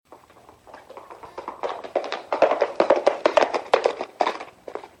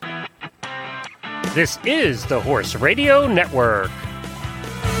This is the Horse Radio Network.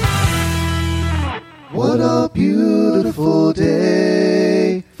 What a beautiful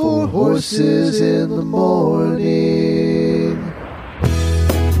day for horses in the morning.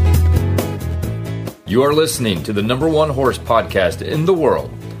 You are listening to the #1 horse podcast in the world.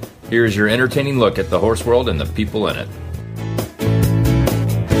 Here's your entertaining look at the horse world and the people in it.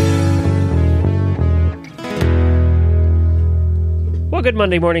 Well, good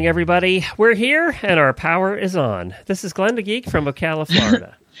Monday morning, everybody. We're here, and our power is on. This is Glenn the Geek from Ocala,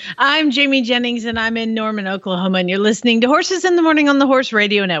 Florida. I'm Jamie Jennings, and I'm in Norman, Oklahoma, and you're listening to Horses in the Morning on the Horse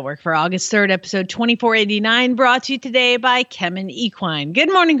Radio Network for August 3rd, episode 2489, brought to you today by Kemin Equine.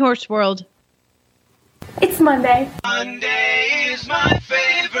 Good morning, Horse World. It's Monday. Monday is my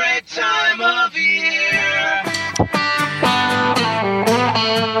favorite time of year.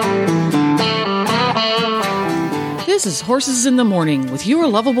 This is Horses in the Morning with your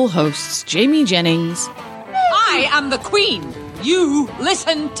lovable hosts, Jamie Jennings. I am the Queen. You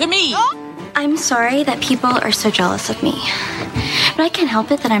listen to me. I'm sorry that people are so jealous of me, but I can't help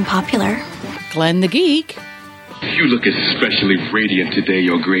it that I'm popular. Glenn the Geek. You look especially radiant today,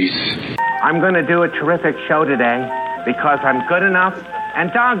 Your Grace. I'm going to do a terrific show today because I'm good enough,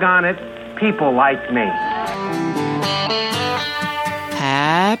 and doggone it, people like me.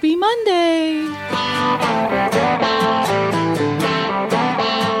 Happy Monday.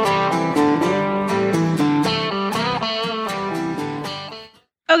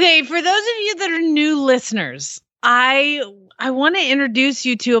 Okay, for those of you that are new listeners, I want to introduce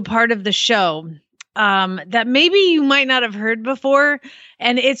you to a part of the show that maybe you might not have heard before,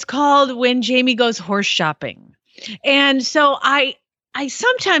 and it's called When Jamie Goes Horse Shopping. And so I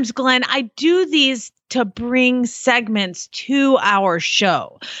sometimes, Glenn, I do these to bring segments to our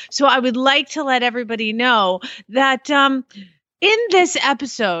show. So I would like to let everybody know that in this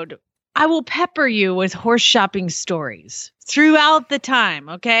episode, I will pepper you with horse shopping stories throughout the time,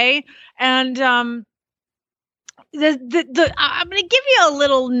 okay? And I'm going to give you a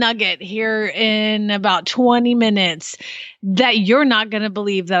little nugget here in about 20 minutes that you're not going to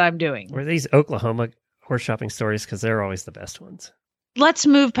believe that I'm doing. Were these Oklahoma horse shopping stories? Because they're always the best ones. Let's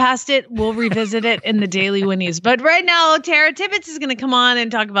move past it. We'll revisit it in the Daily Winnies. But right now, Tara Tibbetts is going to come on and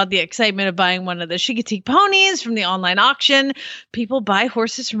talk about the excitement of buying one of the Chincoteague ponies from the online auction. People buy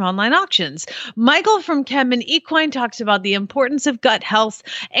horses from online auctions. Michael from Kemin Equine talks about the importance of gut health.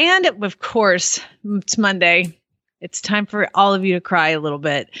 And of course, it's Monday. It's time for all of you to cry a little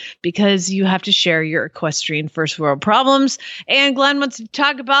bit because you have to share your equestrian first world problems. And Glenn wants to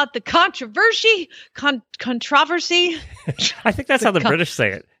talk about the controversy. I think that's how the British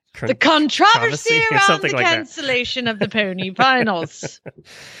say it. The controversy around the like cancellation of the pony finals.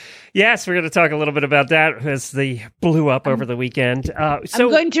 Yes, we're going to talk a little bit about that as they blew up over the weekend. I'm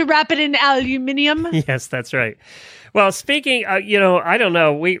going to wrap it in aluminium. Yes, that's right. Well, speaking, I don't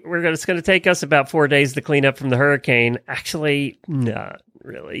know. It's going to take us about 4 days to clean up from the hurricane. Actually, not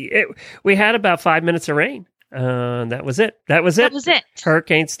really. We had about 5 minutes of rain. That was it.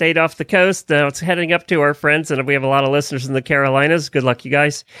 Hurricane stayed off the coast. Now it's heading up to our friends, and we have a lot of listeners in the Carolinas. Good luck, you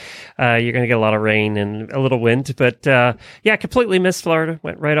guys. You're going to get a lot of rain and a little wind, but completely missed Florida.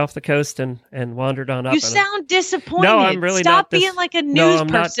 Went right off the coast and wandered on up. You sound disdisappointed. No, I'm really Stop not. Being like a news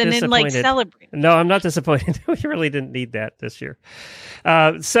person and like celebrating. No, I'm not disappointed. We really didn't need that this year.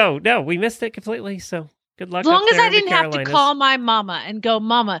 No, we missed it completely. So. Good luck. As long as I didn't have to call my mama and go,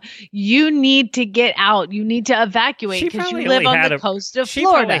 Mama, you need to get out. You need to evacuate because you live on the coast of Florida.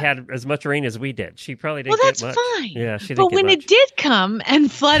 She probably had as much rain as we did. She probably didn't get much. Well, that's fine. Yeah, she didn't But get when much. it did come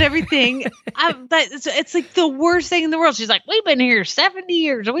and flood everything, it's like the worst thing in the world. She's like, we've been here 70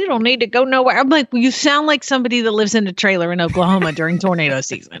 years. We don't need to go nowhere. I'm like, well, you sound like somebody that lives in a trailer in Oklahoma during tornado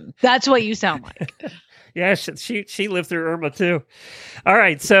season. That's what you sound like. Yeah, she lived through Irma too. All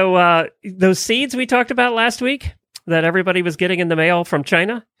right, so those seeds we talked about last week that everybody was getting in the mail from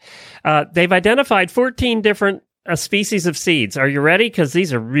China, they've identified 14 different species of seeds. Are you ready? Because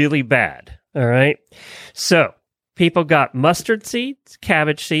these are really bad. All right. So people got mustard seeds,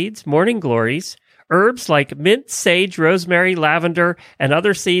 cabbage seeds, morning glories, herbs like mint, sage, rosemary, lavender, and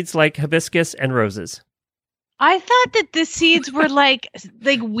other seeds like hibiscus and roses. I thought that the seeds were like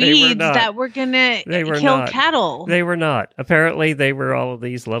weeds that were going to kill cattle. They were not. Apparently, they were all of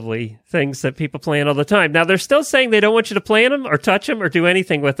these lovely things that people plant all the time. Now, they're still saying they don't want you to plant them or touch them or do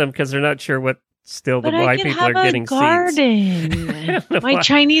anything with them because they're not sure what why people are getting seeds. My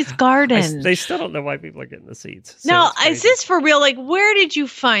Chinese garden. They still don't know why people are getting the seeds. So now, is this for real? Like, where did you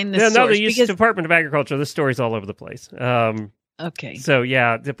find this source? No, they use Department of Agriculture. This story's all over the place. Okay. So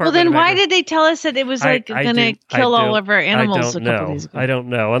yeah, well, then why did they tell us that it was like going to kill all of our animals a couple days ago? I don't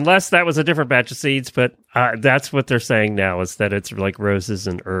know. Unless that was a different batch of seeds, but that's what they're saying now is that it's like roses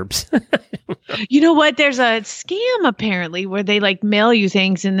and herbs. You know what? There's a scam apparently where they like mail you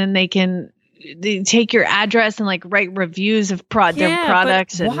things and then they take your address and like write reviews of their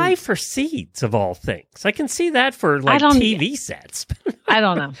products. But why for seeds of all things? I can see that for like TV sets. I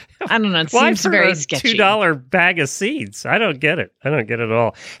don't know. It seems very sketchy. $2 bag of seeds. I don't get it. I don't get it at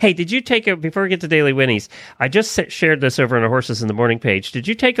all. Hey, did you before we get to Daily Winnies, I just shared this over on our Horses in the Morning page. Did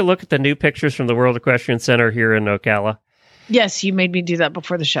you take a look at the new pictures from the World Equestrian Center here in Ocala? Yes, you made me do that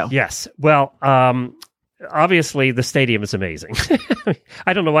before the show. Yes. Well, obviously, the stadium is amazing.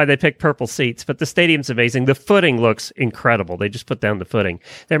 I don't know why they picked purple seats, but the stadium's amazing. The footing looks incredible. They just put down the footing.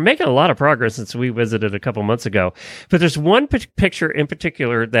 They're making a lot of progress since we visited a couple months ago. But there's one picture in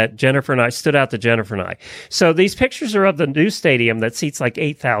particular that stood out to Jennifer and I. So these pictures are of the new stadium that seats like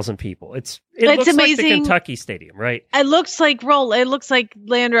 8,000 people. It looks amazing. Like the Kentucky Stadium, right? It looks like It looks like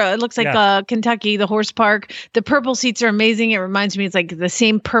Landro. It looks like Kentucky, the horse park. The purple seats are amazing. It reminds me, it's like the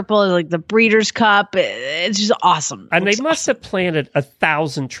same purple as like the Breeders' Cup. It's just awesome. And they must have planted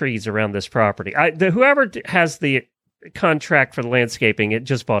 1,000 trees around this property. Whoever has the contract for the landscaping, it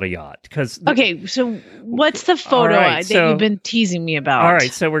just bought a yacht. Okay, so what's the photo that you've been teasing me about? All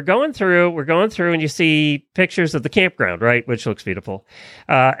right, so we're going through, and you see pictures of the campground, right, which looks beautiful.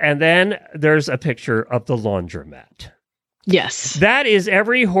 And then there's a picture of the laundromat. Yes. That is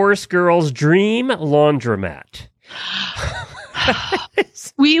every horse girl's dream laundromat.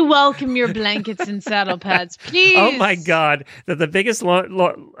 We welcome your blankets and saddle pads, please. Oh my God, the biggest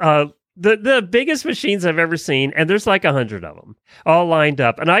the biggest machines I've ever seen, and there's like 100 of them all lined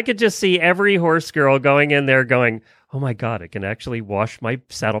up. And I could just see every horse girl going in there going, oh my God, I can actually wash my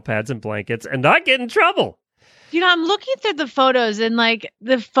saddle pads and blankets and not get in trouble. You know, I'm looking through the photos and like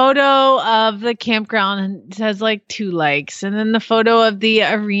the photo of the campground has like 2 likes. And then the photo of the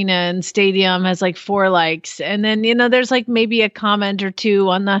arena and stadium has like 4 likes. And then, you know, there's like maybe a comment or 2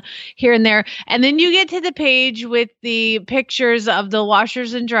 on the here and there. And then you get to the page with the pictures of the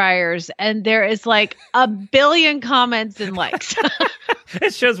washers and dryers. And there is like 1 billion comments and likes.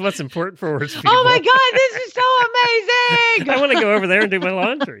 It shows what's important for horse people. Oh my God, this is so amazing. I want to go over there and do my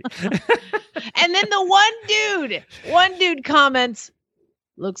laundry. And then the one dude comments,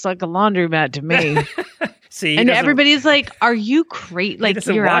 looks like a laundromat to me. See, and everybody's like, are you crazy? Like,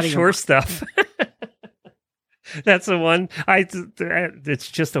 you're out of horse stuff. That's the one. It's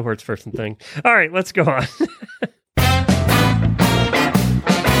just a horse person thing. All right, let's go on.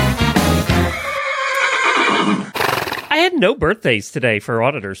 I had no birthdays today for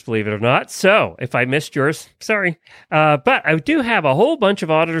auditors, believe it or not. So if I missed yours, sorry. But I do have a whole bunch of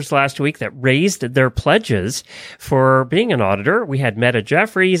auditors last week that raised their pledges for being an auditor. We had Meta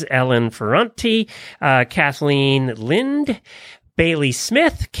Jeffries, Ellen Ferranti, Kathleen Lind, Bailey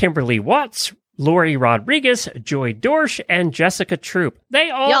Smith, Kimberly Watts, Lori Rodriguez, Joy Dorsch, and Jessica Troop.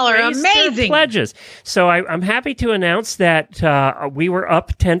 They all raised their pledges. So I'm happy to announce that we were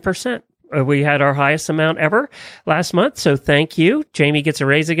up 10%. We had our highest amount ever last month, so thank you. Jamie gets a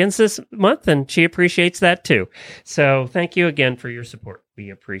raise again this month, and she appreciates that too. So thank you again for your support. We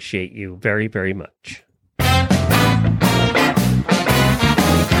appreciate you very, very much.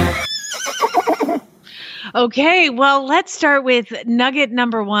 Okay, well, let's start with nugget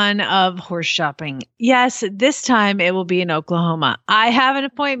number 1 of horse shopping. Yes, this time it will be in Oklahoma. I have an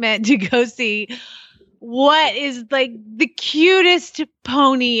appointment to go see what is like the cutest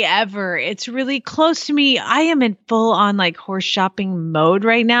pony ever. It's really close to me. I am in full on like horse shopping mode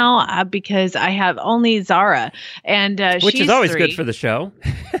right now because I have only Zara, and which she's is always 3. good for the show.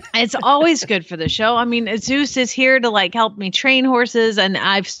 It's always good for the show. I mean, Zeus is here to like help me train horses, and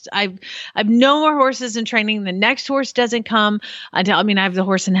I've no more horses in training. The next horse doesn't come until, I mean, I have the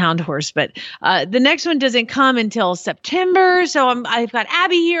horse and hound horse, but the next one doesn't come until September. So I've got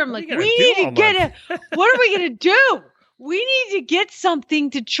Abby here. I'm like, we need to get it. What are we gonna do? We need to get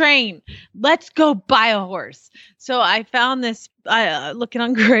something to train. Let's go buy a horse. So I found this, looking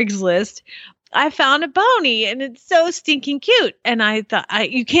on Craigslist, I found a pony and it's so stinking cute. And I thought,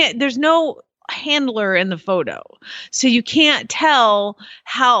 there's no handler in the photo. So you can't tell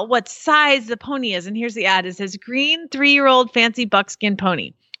what size the pony is. And here's the ad. It says green 3-year-old fancy buckskin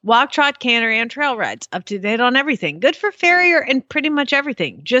pony. Walk, trot, canter, and trail rides. Up to date on everything. Good for farrier and pretty much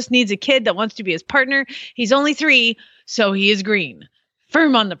everything. Just needs a kid that wants to be his partner. He's only 3, so he is green.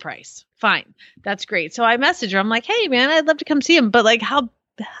 Firm on the price. Fine. That's great. So I messaged her. I'm like, hey, man, I'd love to come see him. But like, how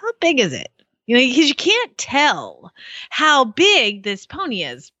big is it? You know, because you can't tell how big this pony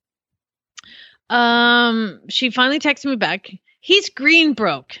is. She finally texted me back. He's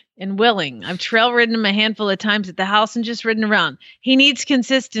Greenbroke and willing. I've trail ridden him a handful of times at the house and just ridden around. He needs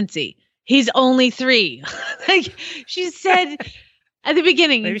consistency. He's only 3. Like she said at the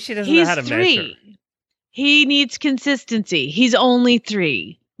beginning. Maybe she doesn't know how to measure. He needs consistency. He's only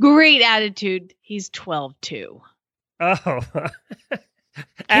 3. Great attitude. He's 12 too. Oh.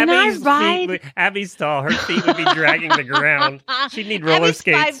 Can I ride? Abby's tall. Her feet would be dragging the ground. She'd need roller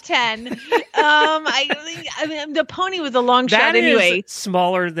skates. 5'10". I mean, the pony was a long shot anyway. That is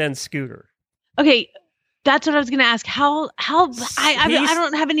smaller than Scooter. Okay, that's what I was going to ask. How? I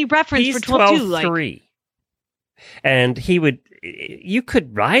don't have any reference for 12'2". 12'3". And you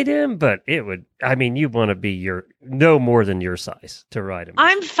could ride him, but it would, I mean, you want to be no more than your size to ride him.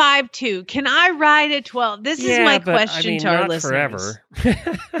 I'm 5'2". Can I ride at 12? This is my question to our listeners.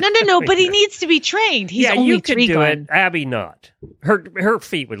 Forever. No, but he needs to be trained. He's only you could 3 do gone. it. Abby not. Her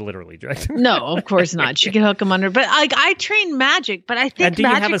feet would literally drag him. No, of course not. She could hook him under. But I train Magic, but I think and do you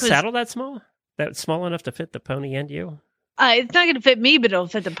Magic have a was, saddle that small? That's small enough to fit the pony and you? It's not going to fit me, but it'll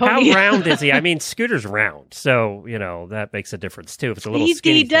fit the pony. How round is he? I mean, Scooter's round, so that makes a difference too. If it's a little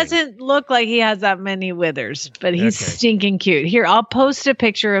skinny, he doesn't look like he has that many withers, but he's stinking cute. Here, I'll post a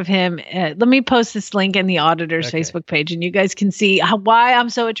picture of him. Let me post this link in the auditor's Facebook page, and you guys can see why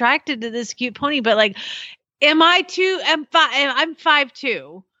I'm so attracted to this cute pony. But like, I'm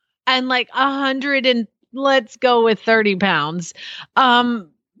 5'2", and like 100 and let's go with 30 pounds.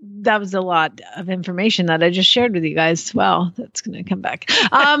 That was a lot of information that I just shared with you guys. Wow, that's going to come back.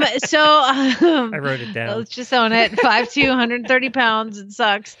 I wrote it down. Let's just own it. 5'2", 130 pounds. It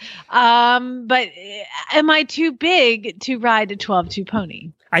sucks. But am I too big to ride a 12'2"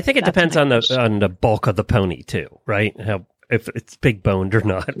 pony? I think it depends on the bulk of the pony too, right? If it's big boned or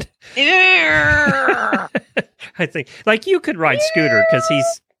not. I think like you could ride Scooter because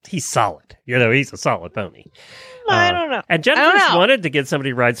he's solid. He's a solid pony. I don't know. And Jennifer's wanted to get somebody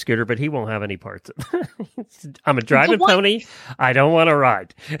to ride Scooter, but he won't have any parts of it. I'm a driving pony. I don't want to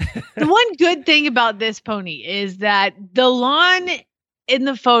ride. The one good thing about this pony is that the lawn in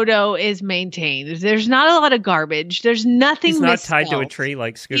the photo is maintained. There's not a lot of garbage. There's nothing He's not misspelled. tied to a tree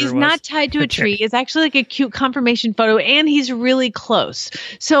like Scooter was. He's Not tied to a tree. It's actually like a cute confirmation photo, and he's really close.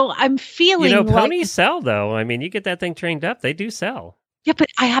 So I'm feeling like... ponies sell, though. I mean, you get that thing trained up, they do sell. Yeah, but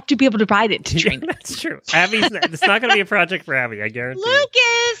I have to be able to ride it to train. That's true. It's not going to be a project for Abby, I guarantee.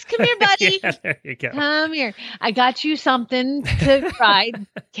 Lucas, come here, buddy. Yeah, there you go. Come here. I got you something to ride.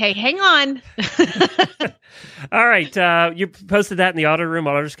 Okay, hang on. All right. You posted that in the auto room.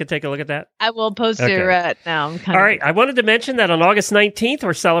 Auditors can take a look at that. I will post it right now. All right. I wanted to mention that on August 19th,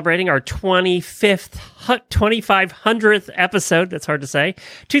 we're celebrating our 2,500th episode. That's hard to say.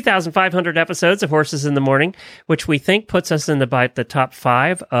 2,500 episodes of Horses in the Morning, which we think puts us in the top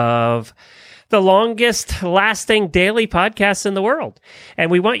 5 of the longest lasting daily podcasts in the world.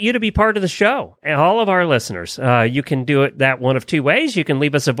 And we want you to be part of the show, and all of our listeners. You can do it that one of 2 ways. You can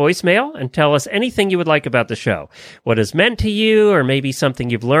leave us a voicemail and tell us anything you would like about the show, what is meant to you, or maybe something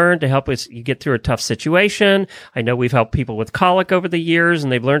you've learned to help you get through a tough situation. I know we've helped people with colic over the years,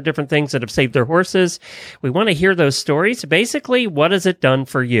 and they've learned different things that have saved their horses. We want to hear those stories. Basically, what has it done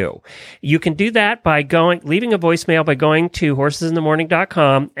for you? You can do that by leaving a voicemail by going to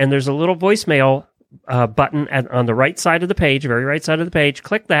horsesinthemorning.com, and there's a little voicemail button on the right side of the page, very right side of the page.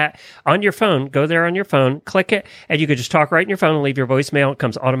 Click that on your phone. Go there on your phone, click it, and you can just talk right in your phone and leave your voicemail. It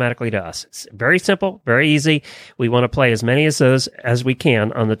comes automatically to us. It's very simple, very easy. We want to play as many of those as we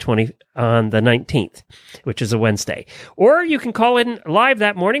can on the 19th, which is a Wednesday. Or you can call in live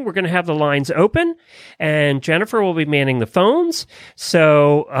that morning. We're going to have the lines open, and Jennifer will be manning the phones.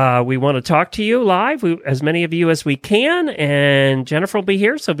 So we want to talk to you live, as many of you as we can, and Jennifer will be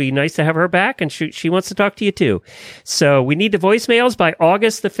here, so it'll be nice to have her back, and she wants to talk to you too. So we need the voicemails by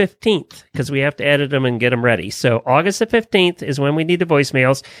August the 15th, because we have to edit them and get them ready. So August the 15th is when we need the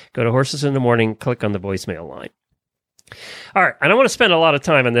voicemails. Go to Horses in the Morning, click on the voicemail line. All right, I don't want to spend a lot of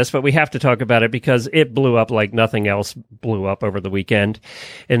time on this, but we have to talk about it because it blew up like nothing else blew up over the weekend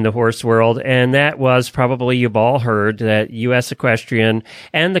in the horse world. And that was probably, you've all heard that U.S. Equestrian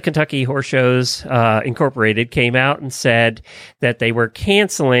and the Kentucky Horse Shows Incorporated came out and said that they were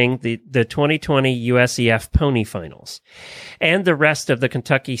canceling the 2020 USEF Pony Finals and the rest of the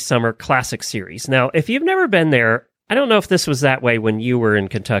Kentucky Summer Classic Series. Now, if you've never been there, I don't know if this was that way when you were in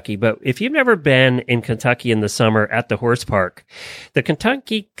Kentucky, but if you've never been in Kentucky in the summer at the horse park, the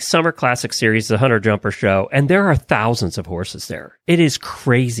Kentucky Summer Classic Series is a hunter jumper show, and there are thousands of horses there. It is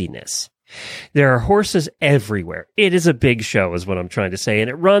craziness. There are horses everywhere. It is a big show is what I'm trying to say. And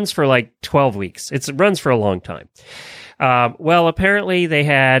it runs for like 12 weeks. It runs for a long time. Well, apparently they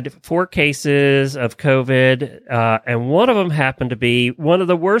had 4 cases of COVID, and one of them happened to be one of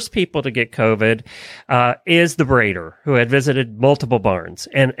the worst people to get COVID, is the braider who had visited multiple barns.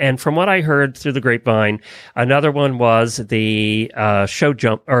 And from what I heard through the grapevine, another one was the, show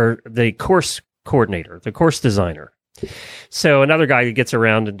jump or the course coordinator, the course designer. So another guy who gets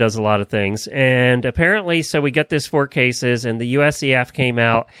around and does a lot of things. And apparently, so we get this 4 cases, and the USEF came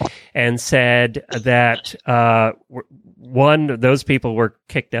out and said that, one, those people were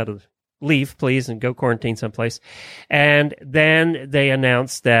kicked out of leave, please, and go quarantine someplace. And then they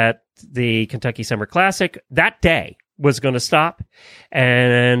announced that the Kentucky Summer Classic that day was going to stop,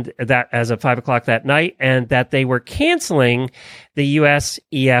 and that as of 5:00 that night, and that they were canceling the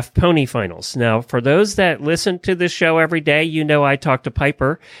USEF pony finals. Now, for those that listen to this show every day, you know I talked to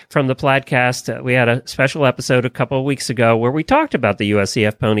Piper from the Plaidcast. We had a special episode a couple of weeks ago where we talked about the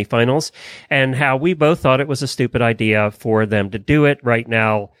USEF pony finals and how we both thought it was a stupid idea for them to do it right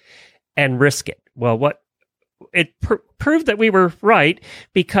now and risk it. Well, it proved that we were right,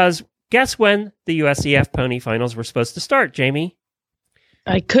 because guess when the USEF pony finals were supposed to start, Jamie?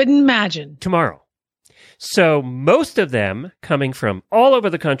 I couldn't imagine. Tomorrow. So most of them coming from all over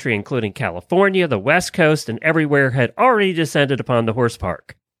the country, including California, the West Coast, and everywhere, had already descended upon the horse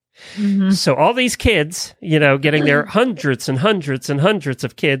park. Mm-hmm. So all these kids, getting their hundreds and hundreds and hundreds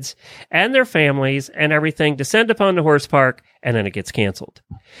of kids and their families and everything descend upon the horse park, and then it gets canceled.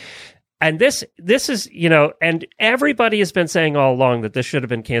 And this is, and everybody has been saying all along that this should have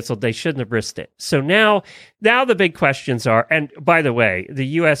been canceled. They shouldn't have risked it. So now the big questions are, and by the way,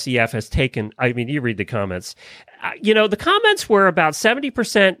 the USEF has taken, you read the comments, the comments were about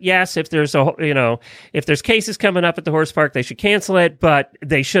 70% yes, if there's if there's cases coming up at the horse park, they should cancel it, but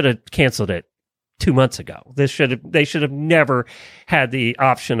they should have canceled it 2 months ago. They should have never had the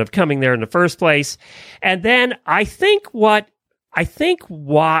option of coming there in the first place. And then I think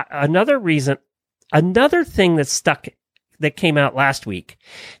another thing that came out last week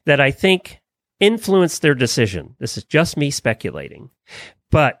that I think influenced their decision. This is just me speculating,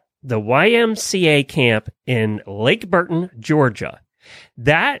 but the YMCA camp in Lake Burton, Georgia,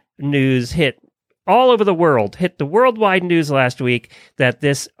 that news hit all over the world, hit the worldwide news last week, that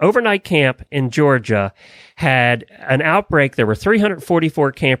this overnight camp in Georgia had an outbreak. There were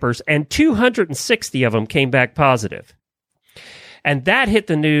 344 campers, and 260 of them came back positive. And that hit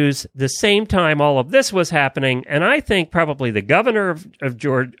the news the same time all of this was happening. And I think probably the governor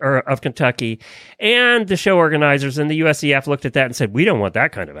of Kentucky and the show organizers and the USEF looked at that and said, we don't want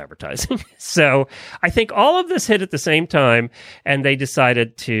that kind of advertising. So I think all of this hit at the same time, and they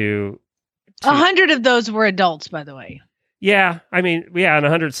decided to 100 of those were adults, by the way. Yeah, and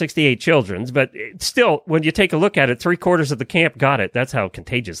 168 children, but still, when you take a look at it, 3/4 of the camp got it. That's how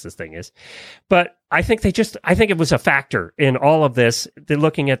contagious this thing is. But I think it was a factor in all of this. They're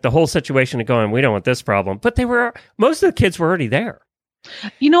looking at the whole situation and going, we don't want this problem. But most of the kids were already there.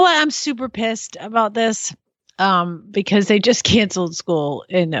 You know what? I'm super pissed about this, because they just canceled school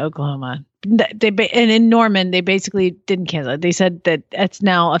in Oklahoma. And in Norman, they basically didn't cancel it. They said that it's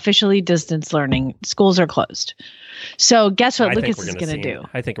now officially distance learning. Schools are closed. So guess what Lucas is going to do?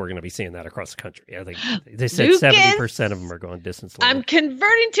 I think we're going to be seeing that across the country. I think they said 70% of them are going distance learning. I'm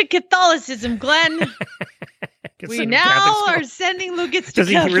converting to Catholicism, Glenn. We now are sending Lucas to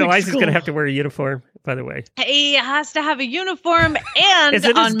Catholic Does he realize school. He's going to have to wear a uniform, by the way? He has to have a uniform, and is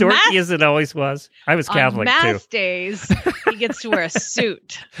it as dorky as it always was? I was Catholic, on too. Mass days, he gets to wear a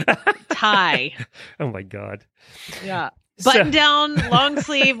suit, tie. Oh, my God. Yeah. Button down, long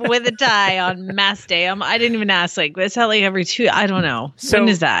sleeve with a tie on Mass Day. I didn't even ask. That's how every 2. I don't know. When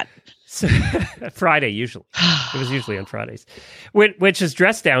is that? Friday, usually. It was usually on Fridays, which is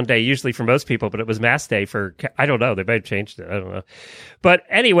dress down day usually for most people, but it was Mass Day for, I don't know, they might have changed it, I don't know. But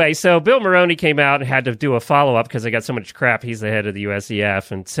anyway, so Bill Maroney came out and had to do a follow-up because they got so much crap. He's the head of the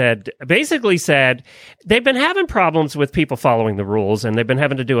USEF, and basically said they've been having problems with people following the rules, and they've been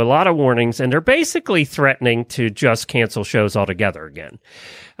having to do a lot of warnings, and they're basically threatening to just cancel shows altogether again.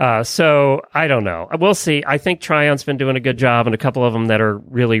 So I don't know. We'll see. I think Trion's been doing a good job, and a couple of them that are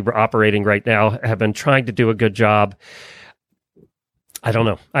really operating right now have been trying to do a good job. I don't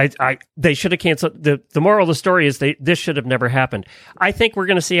know. They should have canceled. The moral of the story is this should have never happened. I think we're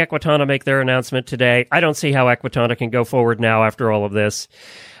going to see Equitana make their announcement today. I don't see how Equitana can go forward now after all of this.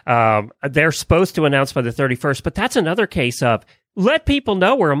 They're supposed to announce by the 31st, but that's another case of let people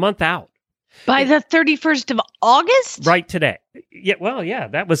know we're a month out. By the 31st of August? Right today. Yeah, well, yeah,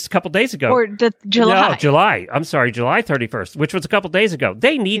 that was a couple days ago. Or July? No, July. I'm sorry, July 31st, which was a couple days ago.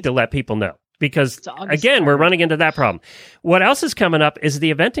 They need to let people know because, again, we're running into that problem. What else is coming up is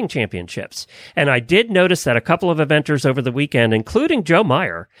the eventing championships. And I did notice that a couple of eventers over the weekend, including Joe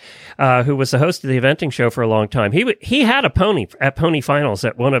Meyer, who was the host of the eventing show for a long time, he had a pony at Pony Finals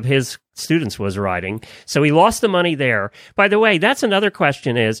that one of his students was riding. So he lost the money there. By the way, that's another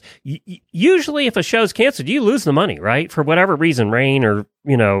question is, usually if a show's canceled, you lose the money, right? For whatever reason, rain or,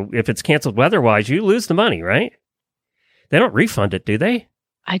 if it's canceled weather-wise, you lose the money, right? They don't refund it, do they?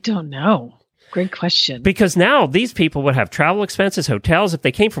 I don't know. Great question. Because now these people would have travel expenses, hotels. If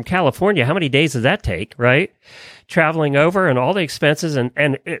they came from California, how many days does that take, right? Traveling over and all the expenses.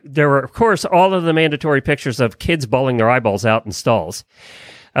 And there were, of course, all of the mandatory pictures of kids bawling their eyeballs out in stalls.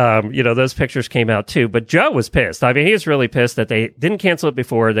 Those pictures came out too. But Joe was pissed. I mean, he was really pissed that they didn't cancel it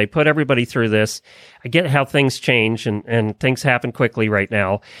before. They put everybody through this. I get how things change and things happen quickly right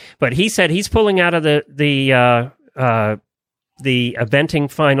now. But he said he's pulling out of the eventing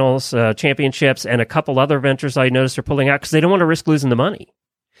finals, championships, and a couple other eventers I noticed are pulling out because they don't want to risk losing the money.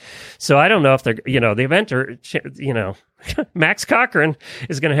 So I don't know if they're, the eventer, Max Cochran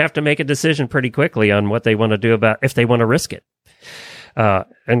is going to have to make a decision pretty quickly on what they want to do about if they want to risk it.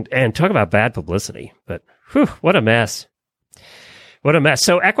 And talk about bad publicity, but whew, what a mess. What a mess.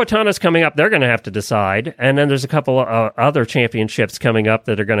 So Equitana's coming up. They're going to have to decide. And then there's a couple other championships coming up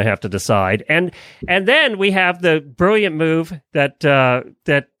that are going to have to decide. And then we have the brilliant move that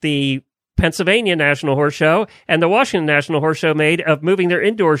the Pennsylvania National Horse Show and the Washington National Horse Show made of moving their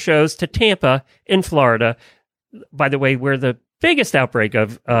indoor shows to Tampa in Florida, by the way, where the biggest outbreak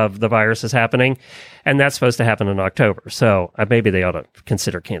of the virus is happening. And that's supposed to happen in October. So maybe they ought to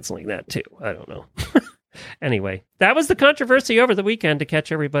consider canceling that too. I don't know. Anyway, that was the controversy over the weekend to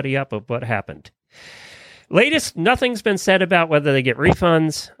catch everybody up of what happened. Latest, nothing's been said about whether they get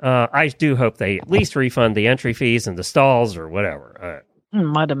refunds. I do hope they at least refund the entry fees and the stalls or whatever.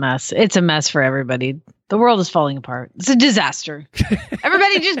 What a mess. It's a mess for everybody. The world is falling apart. It's a disaster.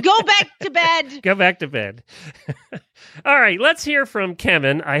 Everybody just go back to bed. Go back to bed. All right, let's hear from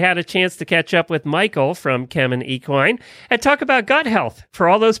Kemin. I had a chance to catch up with Michael from Kemin Equine and talk about gut health for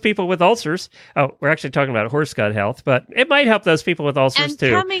all those people with ulcers. Oh, we're actually talking about horse gut health, but it might help those people with ulcers and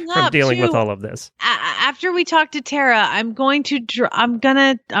too from dealing with all of this. After we talk to Tara, I'm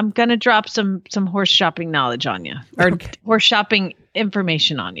gonna drop some horse shopping knowledge on you, or horse shopping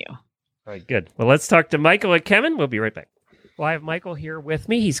information on you. All right, good. Well, let's talk to Michael at Kemin. We'll be right back. Well, I have Michael here with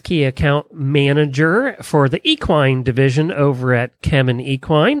me. He's key account manager for the equine division over at Kemin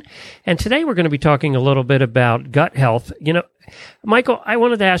Equine. And today we're going to be talking a little bit about gut health. Michael, I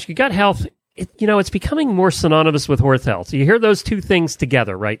wanted to ask you, gut health, it's becoming more synonymous with horse health. You hear those two things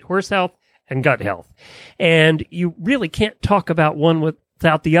together, right? Horse health and gut health. And you really can't talk about one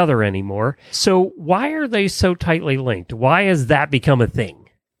without the other anymore. So why are they so tightly linked? Why has that become a thing?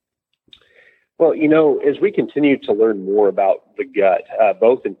 Well, as we continue to learn more about the gut,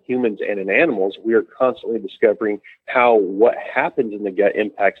 both in humans and in animals, we are constantly discovering how what happens in the gut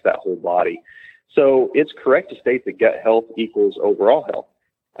impacts that whole body. So it's correct to state that gut health equals overall health.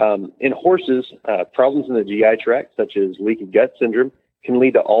 In horses, problems in the GI tract, such as leaky gut syndrome, can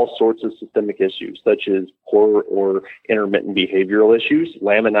lead to all sorts of systemic issues, such as poor or intermittent behavioral issues,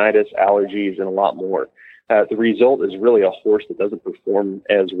 laminitis, allergies, and a lot more. The result is really a horse that doesn't perform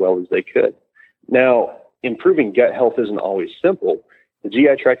as well as they could. Now, improving gut health isn't always simple. The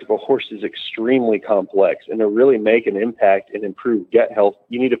GI tract of a horse is extremely complex, and to really make an impact and improve gut health,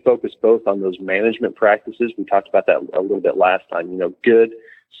 you need to focus both on those management practices. We talked about that a little bit last time, good,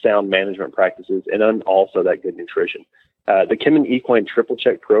 sound management practices, and then also that good nutrition. The Kemin Equine Triple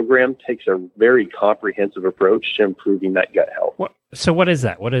Check program takes a very comprehensive approach to improving that gut health. So what is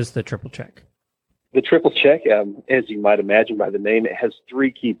that? What is the Triple Check? The Triple Check, as you might imagine by the name, it has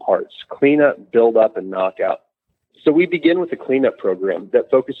three key parts: cleanup, build up, and knockout. So we begin with a cleanup program that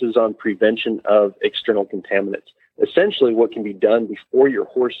focuses on prevention of external contaminants. Essentially, what can be done before your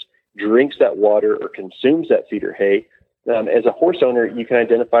horse drinks that water or consumes that feed or hay. As a horse owner, you can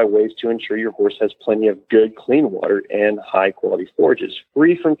identify ways to ensure your horse has plenty of good, clean water and high-quality forages,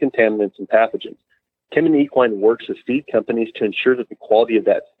 free from contaminants and pathogens. Kemin Equine works with feed companies to ensure that the quality of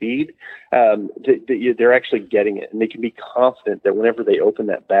that feed, they're actually getting it. And they can be confident that whenever they open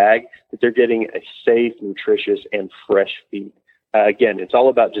that bag, that they're getting a safe, nutritious, and fresh feed. Again, it's all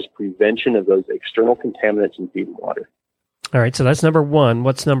about just prevention of those external contaminants in feed and water. All right, so that's number one.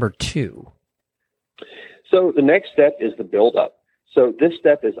 What's number two? So the next step is the build-up. So this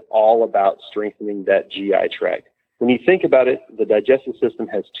step is all about strengthening that GI tract. When you think about it, the digestive system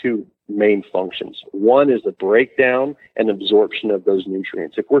has two main functions. One is the breakdown and absorption of those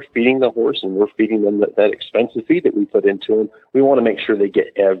nutrients. If we're feeding the horse and we're feeding them that expensive feed that we put into them, we want to make sure they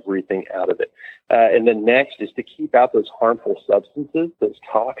get everything out of it. And then next is to keep out those harmful substances, those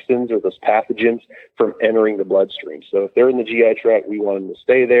toxins or those pathogens from entering the bloodstream. So if they're in the GI tract, we want them to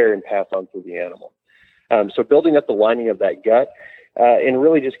stay there and pass on through the animal. So building up the lining of that gut and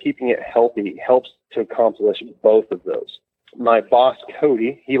really just keeping it healthy helps to accomplish both of those. My boss,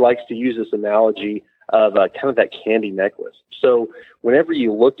 Cody, he likes to use this analogy of kind of that candy necklace. So whenever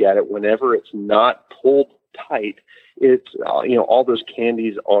you look at it, whenever it's not pulled tight, it's, all those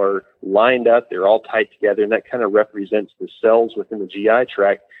candies are lined up. They're all tight together, and that kind of represents the cells within the GI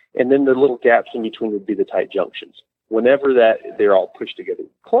tract. And then the little gaps in between would be the tight junctions. Whenever they're all pushed together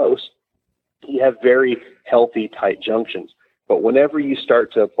close, you have very healthy, tight junctions. But whenever you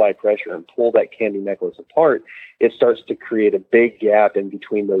start to apply pressure and pull that candy necklace apart, it starts to create a big gap in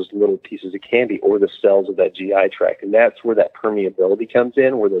between those little pieces of candy or the cells of that GI tract. And that's where that permeability comes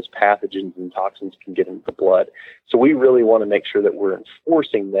in, where those pathogens and toxins can get into the blood. So we really want to make sure that we're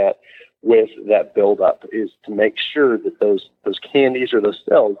enforcing that with that buildup, is to make sure that those candies or those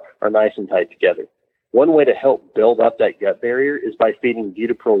cells are nice and tight together. One way to help build up that gut barrier is by feeding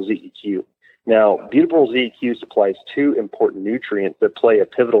Butaprol ZEQ. Now, Butaprol ZEQ supplies two important nutrients that play a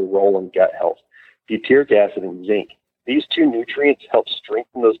pivotal role in gut health: butyric acid and zinc. These two nutrients help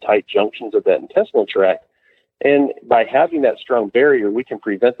strengthen those tight junctions of that intestinal tract. And by having that strong barrier, we can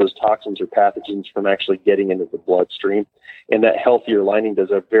prevent those toxins or pathogens from actually getting into the bloodstream. And that healthier lining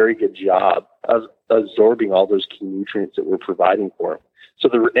does a very good job of absorbing all those key nutrients that we're providing for them. So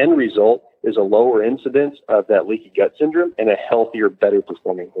the end result is a lower incidence of that leaky gut syndrome and a healthier, better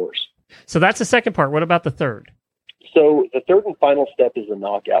performing horse. So that's the second part. What about the third? So the third and final step is the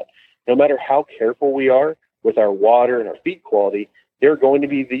knockout. No matter how careful we are with our water and our feed quality, there are going to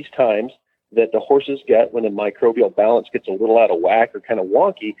be these times that the horse's gut, when the microbial balance gets a little out of whack or kind of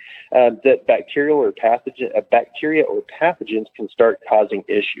wonky, that bacteria or pathogens can start causing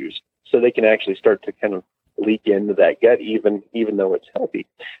issues. So they can actually start to kind of leak into that gut, even though it's healthy.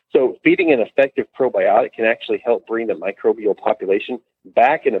 So feeding an effective probiotic can actually help bring the microbial population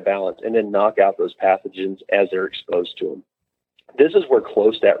back into balance and then knock out those pathogens as they're exposed to them. This is where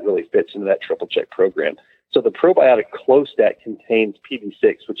Clostat really fits into that triple check program. So the probiotic Clostat contains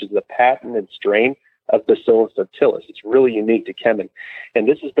PB6, which is the patented strain of Bacillus subtilis. It's really unique to Kemin. And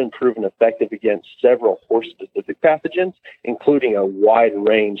this has been proven effective against several horse-specific pathogens, including a wide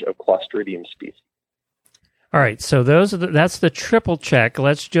range of Clostridium species. All right, so that's the triple check.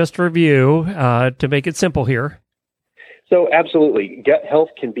 Let's just review to make it simple here. So absolutely, gut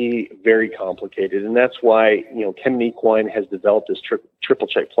health can be very complicated, and that's why Kemin Equine has developed this triple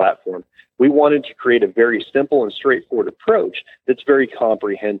check platform. We wanted to create a very simple and straightforward approach that's very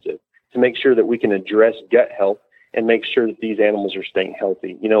comprehensive to make sure that we can address gut health and make sure that these animals are staying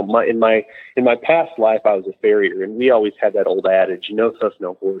healthy. In my past life, I was a farrier, and we always had that old adage, no hoof,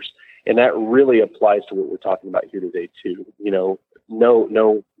 no horse. And that really applies to what we're talking about here today, too. No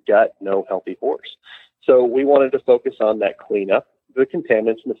gut, no healthy horse. So we wanted to focus on that cleanup, the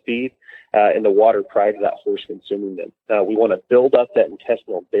contaminants in the feed, and the water prior to that horse consuming them. We want to build up that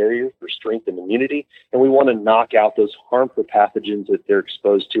intestinal barrier for strength and immunity, and we want to knock out those harmful pathogens that they're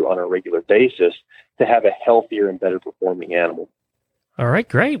exposed to on a regular basis to have a healthier and better performing animal. All right,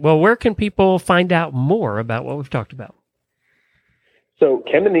 great. Well, where can people find out more about what we've talked about? So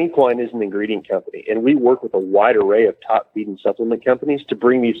Kemin Equine is an ingredient company, and we work with a wide array of top feed and supplement companies to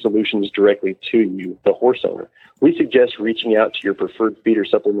bring these solutions directly to you, the horse owner. We suggest reaching out to your preferred feed or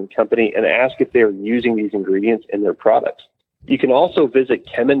supplement company and ask if they are using these ingredients in their products. You can also visit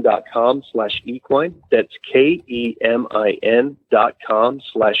kemin.com/equine. That's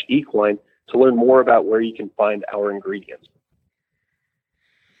KEMIN.com/equine to learn more about where you can find our ingredients.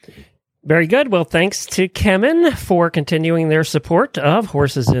 Very good. Well, thanks to Kemin for continuing their support of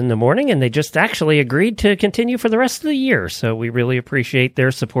Horses in the Morning, and they just actually agreed to continue for the rest of the year, so we really appreciate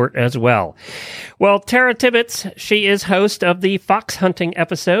their support as well. Well, Tara Tibbetts, she is host of the fox hunting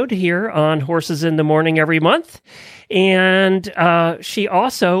episode here on Horses in the Morning every month, and she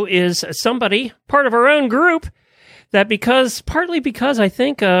also is somebody, part of our own group, that partly because I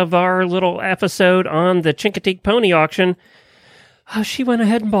think of our little episode on the Chincoteague pony auction, she went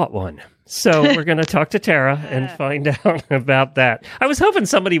ahead and bought one. So we're going to talk to Tara and find out about that. I was hoping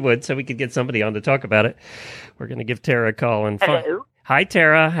somebody would, so we could get somebody on to talk about it. We're going to give Tara a call and find. Hello. Hi,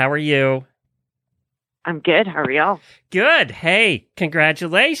 Tara. How are you? I'm good. How are y'all? Good. Hey,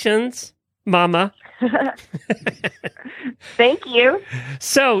 congratulations, Mama. Thank you.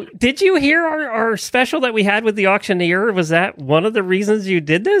 So, did you hear our special that we had with the auctioneer? Was that one of the reasons you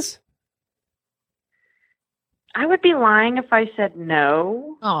did this? I would be lying if I said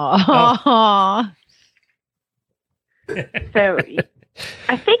no. Aww. So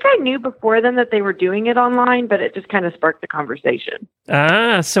I think I knew before then that they were doing it online, but it just kind of sparked the conversation.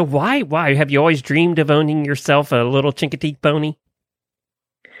 So why? Have you always dreamed of owning yourself a little Chincoteague pony?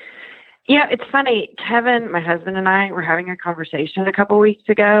 Yeah, it's funny. Kevin, my husband, and I were having a conversation a couple weeks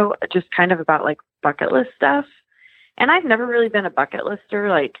ago, just kind of about like bucket list stuff. And I've never really been a bucket lister.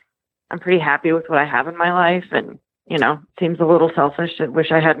 Like, I'm pretty happy with what I have in my life. And, you know, it seems a little selfish. I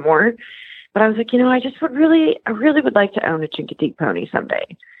wish I had more. But I was like, you know, I really would like to own a Chincoteague pony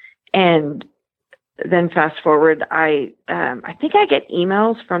someday. And then fast forward, I think I get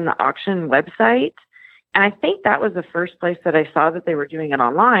emails from the auction website. And I think that was the first place that I saw that they were doing it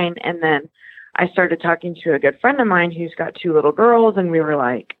online. And then I started talking to a good friend of mine who's got 2 little girls, and we were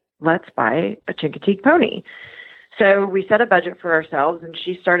like, let's buy a Chincoteague pony. So we set a budget for ourselves, and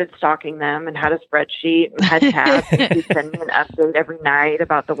she started stalking them and had a spreadsheet and had tabs. And she'd send me an update every night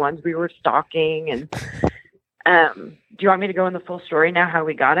about the ones we were stalking. And do you want me to go in the full story now, how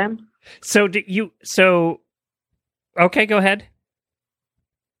we got him? Okay, go ahead.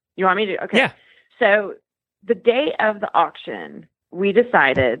 You want me to? Okay. Yeah. So the day of the auction, we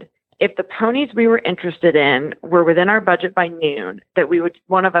decided if the ponies we were interested in were within our budget by noon, that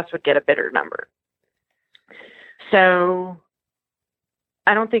one of us would get a bidder number. So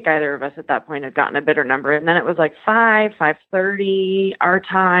I don't think either of us at that point had gotten a bidder number. And then it was like 5:30 our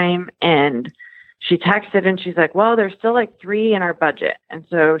time. And she texted and she's like, well, there's still like 3 in our budget. And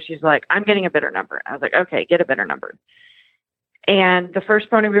so she's like, I'm getting a bidder number. I was like, okay, get a bidder number. And the first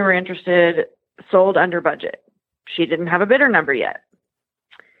pony we were interested sold under budget. She didn't have a bidder number yet.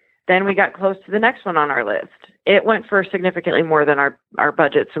 Then we got close to the next one on our list. It went for significantly more than our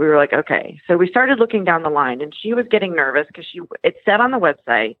budget. So we were like, okay. So we started looking down the line, and she was getting nervous because it said on the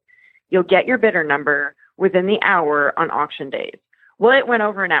website, you'll get your bidder number within the hour on auction days. Well, it went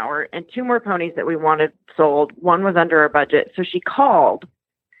over an hour, and 2 more ponies that we wanted sold. One was under our budget. So she called,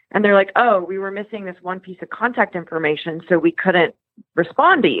 and they're like, oh, we were missing this one piece of contact information, so we couldn't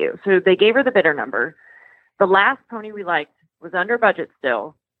respond to you. So they gave her the bidder number. The last pony we liked was under budget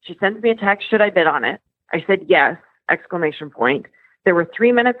still. She sends me a text, should I bid on it? I said, yes, exclamation point. There were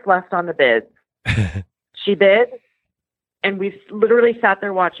 3 minutes left on the bids. She bid, and we literally sat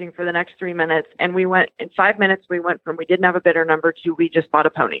there watching for the next 3 minutes. And we went, in 5 minutes, we went from we didn't have a bidder number to we just bought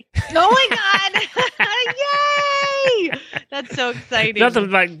a pony. Oh my God. Yay! That's so exciting. Nothing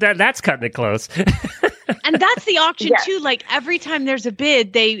like that. That's cutting it close. And that's the auction too. Like every time there's a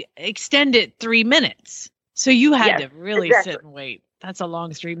bid, they extend it 3 minutes. So you had to really sit and wait. That's a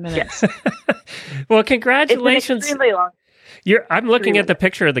long 3 minutes. Well, congratulations. It's extremely long. I'm looking at the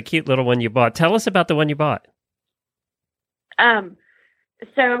picture of the cute little one you bought. Tell us about the one you bought.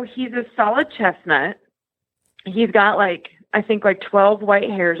 So he's a solid chestnut. He's got I think 12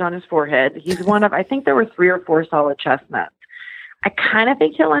 white hairs on his forehead. He's one of, I think there were 3 or 4 solid chestnuts. I kind of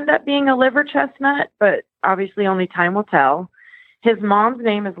think he'll end up being a liver chestnut, but obviously only time will tell. His mom's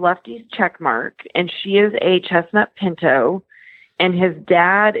name is Lefty's Checkmark, and she is a chestnut pinto. And his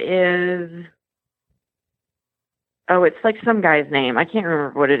dad is, it's like some guy's name. I can't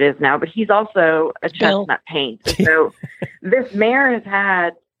remember what it is now, but he's also a chestnut paint. So this mare has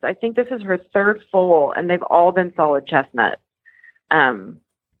had, I think this is her 3rd foal, and they've all been solid chestnut.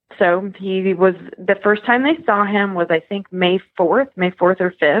 So he was, the first time they saw him was, I think, May 4th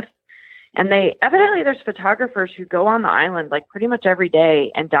or 5th. And evidently there's photographers who go on the island pretty much every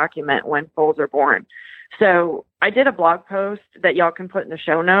day and document when foals are born. So I did a blog post that y'all can put in the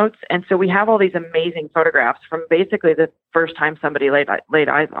show notes. And so we have all these amazing photographs from basically the first time somebody laid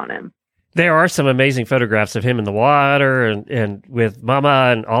eyes on him. There are some amazing photographs of him in the water and with Mama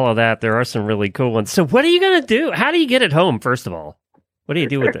and all of that. There are some really cool ones. So what are you going to do? How do you get it home, first of all? What do you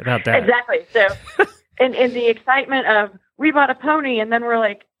do about that? Exactly. So in the excitement of we bought a pony, and then we're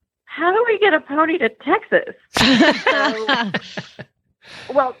like, how do we get a pony to Texas?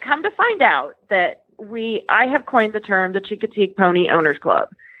 Well, come to find out that I have coined the term the Chincoteague Pony Owners Club.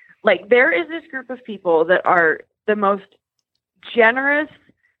 There is this group of people that are the most generous,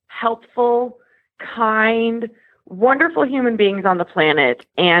 helpful, kind, wonderful human beings on the planet.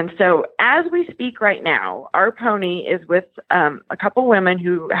 And so as we speak right now, our pony is with a couple women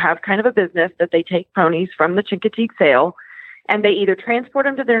who have kind of a business that they take ponies from the Chincoteague sale, and they either transport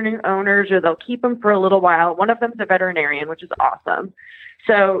them to their new owners or they'll keep them for a little while. One of them's a veterinarian, which is awesome.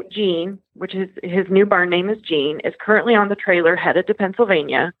 So Gene, which is his new barn name is Gene, is currently on the trailer headed to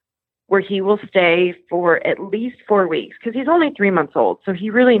Pennsylvania. where he will stay for at least 4 weeks because he's only 3 months old. So he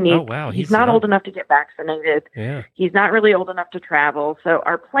really needs, Oh, wow. he's not old enough to get vaccinated. Yeah. He's not really old enough to travel. So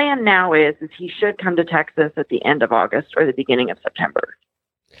our plan now is he should come to Texas at the end of August or the beginning of September.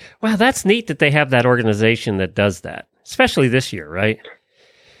 Wow, that's neat that they have that organization that does that, especially this year, right?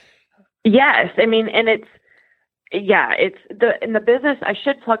 Yes. I mean, and it's in the business. I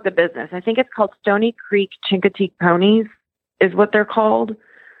should plug the business. I think it's called Stony Creek Chincoteague Ponies is what they're called.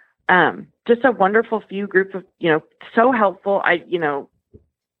 Just a wonderful few group of, so helpful.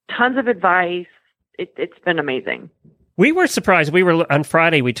 Tons of advice. It's been amazing. We were surprised. On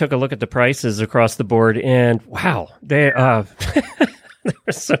Friday, we took a look at the prices across the board, and wow, they were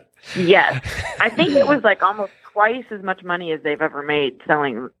so. Yes. I think it was like almost twice as much money as they've ever made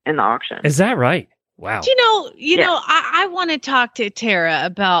selling in the auction. Is that right? Wow. I want to talk to Tara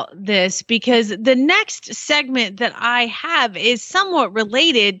about this because the next segment that I have is somewhat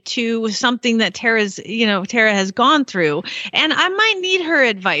related to something that Tara has gone through, and I might need her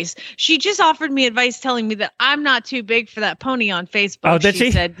advice. She just offered me advice telling me that I'm not too big for that pony on Facebook. Oh, did she?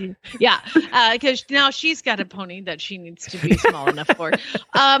 Said, yeah, because now she's got a pony that she needs to be small enough for.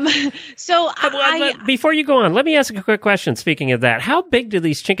 Before you go on, let me ask a quick question. Speaking of that, how big do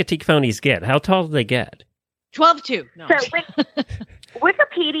these Chincoteague ponies get? How tall do they get? 12'2". No. So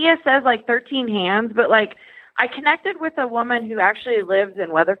Wikipedia says like 13 hands, but like I connected with a woman who actually lives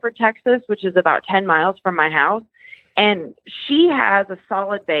in Weatherford, Texas, which is about 10 miles from my house. And she has a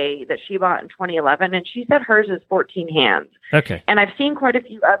solid bay that she bought in 2011. And she said hers is 14 hands. Okay. And I've seen quite a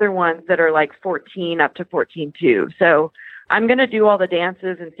few other ones that are like 14 up to 14 too. So I'm going to do all the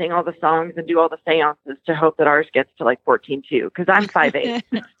dances and sing all the songs and do all the seances to hope that ours gets to like 14 too, because I'm 5'8".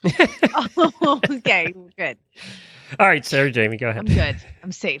 Oh, okay, good. All right, Sarah, Jamie, go ahead. I'm good.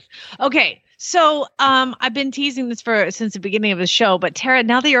 I'm safe. Okay. So I've been teasing this since the beginning of the show, but Tara,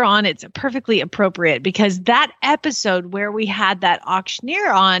 now that you're on, it's perfectly appropriate because that episode where we had that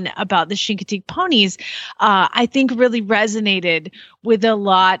auctioneer on about the Chincoteague ponies, I think really resonated with a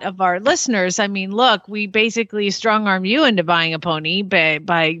lot of our listeners. I mean, look, we basically strong-arm you into buying a pony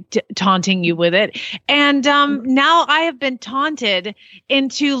by taunting you with it. And now I have been taunted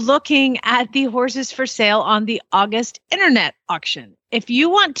into looking at the horses for sale on the August internet auction. If you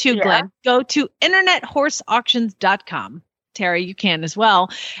want to, Glenn, go to internethorseauctions.com. Tara, you can as well.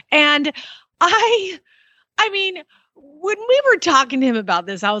 And I mean, when we were talking to him about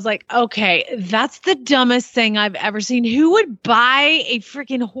this, I was like, okay, that's the dumbest thing I've ever seen. Who would buy a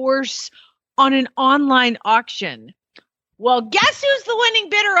freaking horse on an online auction? Well, guess who's the winning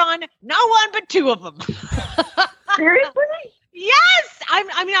bidder on? No one but two of them. Seriously? Yes.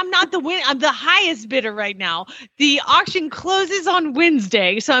 I'm not the win. I'm the highest bidder right now. The auction closes on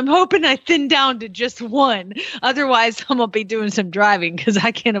Wednesday, so I'm hoping I thin down to just one. Otherwise, I'm gonna be doing some driving because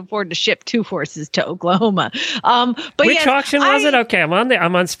I can't afford to ship 2 horses to Oklahoma. But which auction was it? Okay, I'm on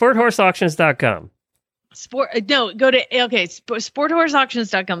sporthorseauctions.com. Go to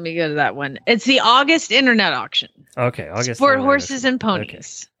sporthorseauctions.com. Let me go to that one. It's the August internet auction. Okay, August. Sport horses and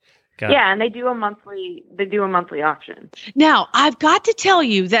ponies. Okay. Yeah, and they do a monthly auction. Now, I've got to tell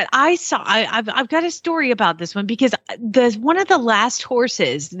you that I've got a story about this one because one of the last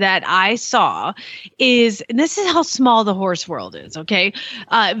horses that I saw is, and this is how small the horse world is, okay?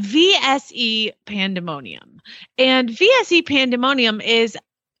 VSE Pandemonium. And VSE Pandemonium is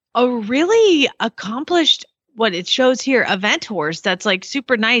a really accomplished, what it shows here, event horse that's like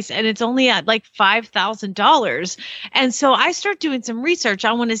super nice, and it's only at like $5,000. And so I start doing some research.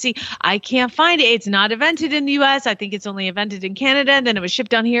 I want to see. I can't find it. It's not evented in the U.S. I think it's only evented in Canada, and then it was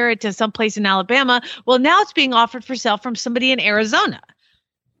shipped down here to some place in Alabama. Well, now it's being offered for sale from somebody in Arizona.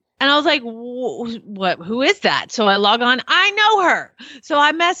 And I was like, what? Who is that? So I log on. I know her. So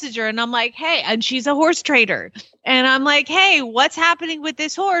I message her and I'm like, hey, and she's a horse trader. And I'm like, hey, what's happening with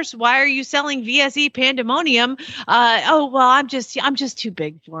this horse? Why are you selling VSE Pandemonium? I'm just too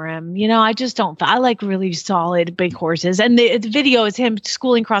big for him. I just don't. I like really solid big horses. And the video is him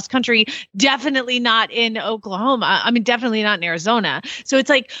schooling cross country. Definitely not in Oklahoma. I mean, definitely not in Arizona. So it's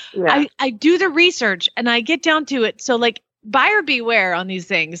like, I do the research and I get down to it. So like, buyer beware on these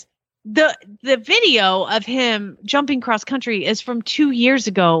things. The video of him jumping cross country is from 2 years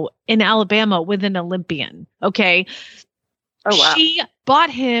ago in Alabama with an Olympian. Okay. Oh, wow. She bought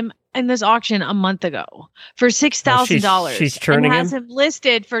him in this auction a month ago for $6,000. She's turning and has him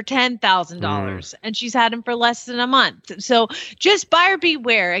listed for $10,000 and she's had him for less than a month. So just buyer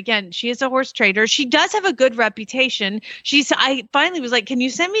beware. Again, she is a horse trader. She does have a good reputation. I finally was like, can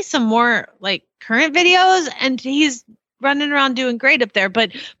you send me some more like current videos? And he's running around doing great up there.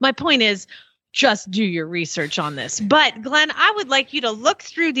 But my point is, just do your research on this. But Glenn, I would like you to look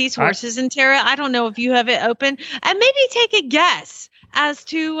through these horses. And Tara, I don't know if you have it open, and maybe take a guess as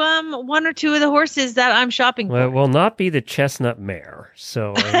to one or two of the horses that I'm shopping for. Well, it will not be the chestnut mare,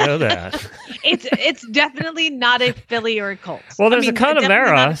 so I know that. It's definitely not a filly or a colt. Well, there's a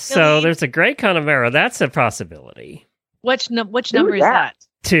Connemara, so there's a gray Connemara. That's a possibility. Which number is that?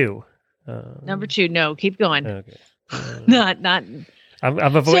 2. Number 2. No, keep going. Okay. Not.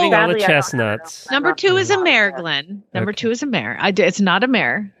 I'm avoiding all the chestnuts. Number 2 is a mare, Glenn. Number 2 is a mare. It's not a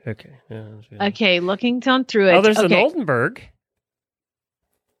mare. Okay. Yeah, okay, looking down through it. Oh, there's an Oldenburg.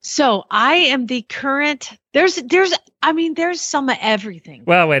 So I am the current. There's some of everything.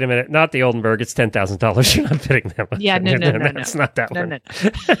 Well, wait a minute. Not the Oldenburg. It's $10,000. You're not bidding that one. Yeah, no. It's not that one. No.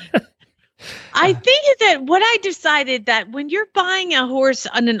 I think that what I decided that when you're buying a horse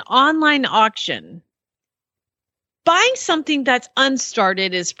on an online auction, buying something that's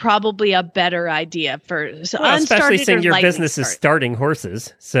unstarted is probably a better idea especially since your business is starting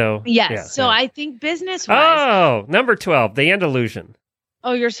horses. So yes. I think business-wise. Oh, number 12, the Andalusian.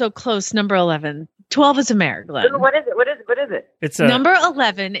 Oh, you're so close. Number 11. 12 is a mare, Glenn. What is it? It's number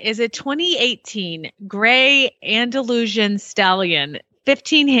 11 is a 2018 gray Andalusian stallion,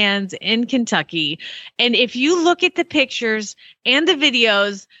 15 hands in Kentucky. And if you look at the pictures and the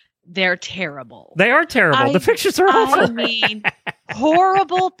videos, they're terrible. They are terrible. The pictures are awful. I mean,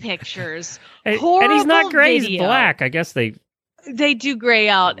 horrible pictures. And he's not gray, he's black. I guess they do gray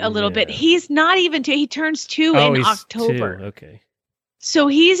out a little bit. He's not even 2. He turns 2 in October. 2. Okay. So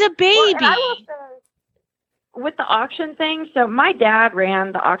he's a baby. Well, with the auction thing, so my dad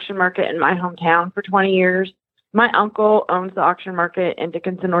ran the auction market in my hometown for 20 years. My uncle owns the auction market in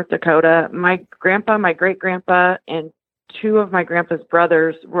Dickinson, North Dakota. My grandpa, my great-grandpa, and 2 of my grandpa's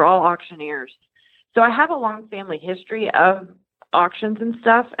brothers were all auctioneers. So I have a long family history of auctions and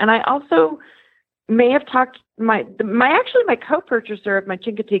stuff. And I also may have talked my co-purchaser of my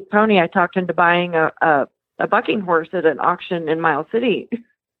Chincoteague pony, I talked into buying a bucking horse at an auction in Miles City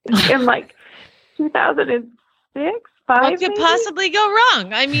in like 2006, 5. What could possibly go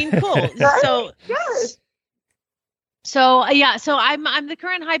wrong? I mean, cool. Right? So I'm the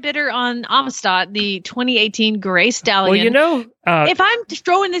current high bidder on Amistad, the 2018 gray stallion. Well, if I'm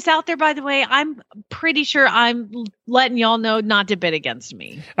throwing this out there, by the way, I'm pretty sure I'm letting y'all know not to bid against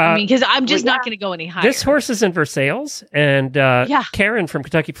me. I mean, because I'm just not going to go any higher. This horse is in Versailles, and Karen from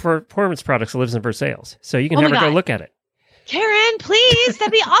Kentucky Performance Products lives in Versailles, so you can have her go look at it. Karen, please,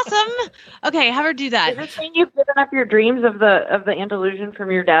 that'd be awesome. Okay, have her do that. Does this mean you've given up your dreams of the Andalusian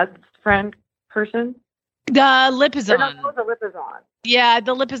from your dad's friend person? The Lipizan. The Lipizan. Yeah,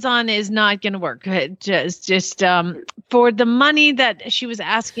 the Lipizan is not going to work. Just for the money that she was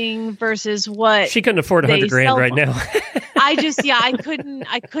asking versus what she couldn't afford $100,000 right now.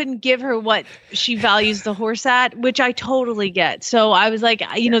 I couldn't give her what she values the horse at, which I totally get. So I was like,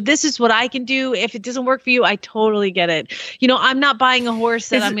 this is what I can do. If it doesn't work for you, I totally get it. I'm not buying a horse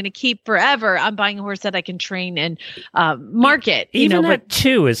that I'm going to keep forever. I'm buying a horse that I can train and market. Even at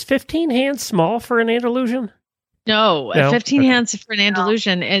 2, is 15 hands small for an Andalusian? No, 15 hands for an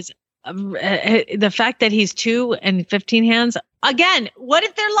Andalusian is the fact that he's 2 and 15 hands. Again, what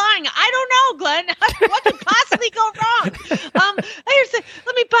if they're lying? I don't know, Glenn. What could possibly go wrong?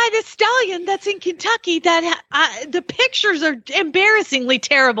 Let me buy this stallion that's in Kentucky. That the pictures are embarrassingly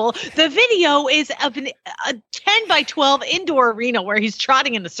terrible. The video is of a 10 by 12 indoor arena where he's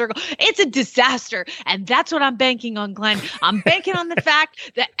trotting in a circle. It's a disaster, and that's what I'm banking on, Glenn. I'm banking on the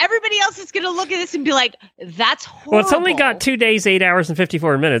fact that everybody else is going to look at this and be like, "That's horrible." Well, it's only got 2 days, 8 hours, and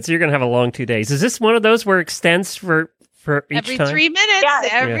 54 minutes. You're going to have a long 2 days. Is this one of those where it extends for each every time? 3 minutes?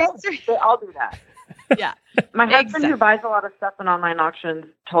 Yeah, they all do that. Yeah. My husband, who buys a lot of stuff in online auctions,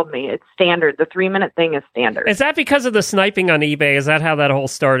 told me it's standard. The 3-minute thing is standard. Is that because of the sniping on eBay? Is that how that whole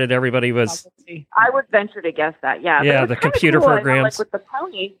started? Everybody was... I would venture to guess that, yeah. Yeah, the computer programs. Like with the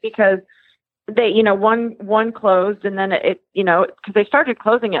ponies, because they, one closed, and then it because they started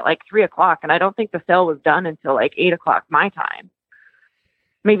closing at like 3:00, and I don't think the sale was done until like 8:00 my time.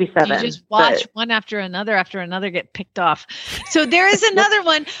 Maybe 7. You just watch one after another get picked off. So there is another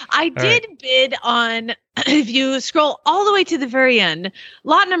one. I did bid on, if you scroll all the way to the very end,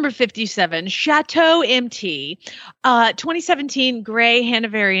 lot number 57, Chateau MT, 2017 gray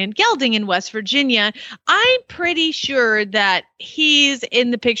Hanoverian gelding in West Virginia. I'm pretty sure that he's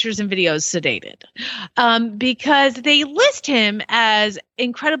in the pictures and videos sedated because they list him as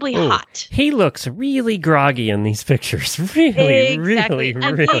incredibly hot. He looks really groggy in these pictures. Really.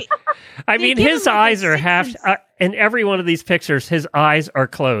 I mean, his eyes are half, in every one of these pictures, his eyes are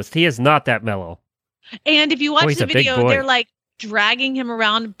closed. He is not that mellow. And if you watch the video, they're like dragging him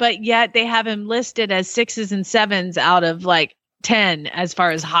around, but yet they have him listed as 6s and 7s out of like 10 as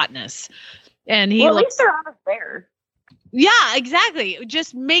far as hotness. And he at least they're honest there. Yeah, exactly.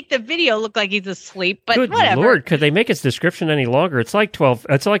 Just make the video look like he's asleep, but Good whatever. Lord, could they make its description any longer? It's like 12.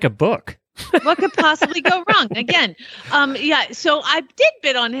 It's like a book. What could possibly go wrong? Again, so I did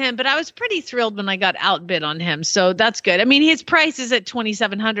bid on him, but I was pretty thrilled when I got outbid on him. So that's good. I mean, his price is at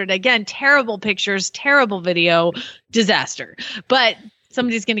 $2,700. Again, terrible pictures, terrible video, disaster. But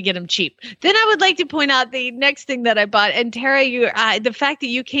somebody's going to get him cheap. Then I would like to point out the next thing that I bought. And Tara, the fact that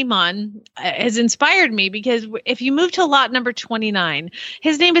you came on has inspired me, because if you move to lot number 29,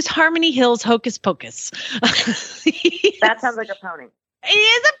 his name is Harmony Hills Hocus Pocus. That sounds like a pony. He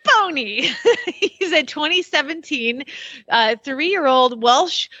is a pony. He's a 2017 3-year-old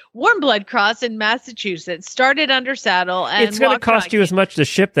Welsh warm blood cross in Massachusetts. Started under saddle. And it's going to cost you as much to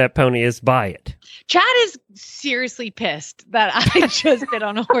ship that pony as buy it. Chad is seriously pissed that I just bid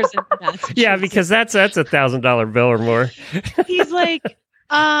on a horse in Massachusetts. Yeah, because that's $1,000 bill or more. He's like,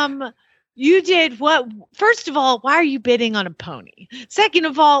 you did what? First of all, why are you bidding on a pony? Second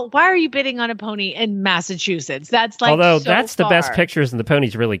of all, why are you bidding on a pony in Massachusetts? That's like, although so that's far. the best pictures, and the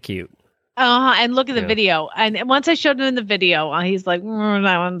pony's really cute. And look at the video. And once I showed him the video, he's like,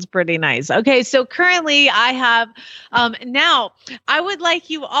 that one's pretty nice. Okay, so currently I have, now I would like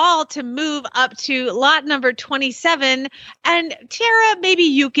you all to move up to lot number 27. And Tara, maybe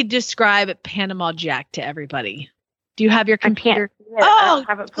you could describe Panama Jack to everybody. Do you have your computer? Oh,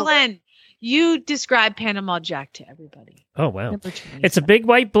 Glenn, you describe Panama Jack to everybody. Oh, wow. It's a big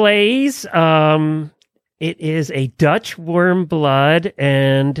white blaze. It is a Dutch warm blood,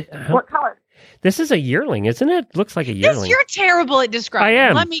 and what color? This is a yearling, isn't it? Looks like a yearling. You're terrible at describing. I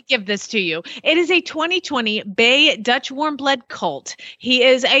am. Let me give this to you. It is a 2020 Bay Dutch warm blood colt. He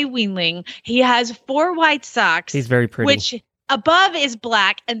is a weanling. He has 4 white socks. He's very pretty. Which above is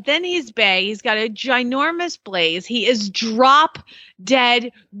black, and then he's bay. He's got a ginormous blaze. He is drop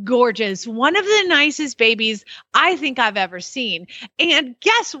dead gorgeous. One of the nicest babies I think I've ever seen. And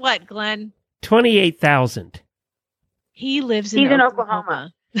guess what, Glenn? 28,000. He lives in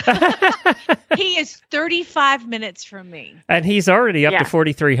Oklahoma. He is 35 minutes from me. And he's already up to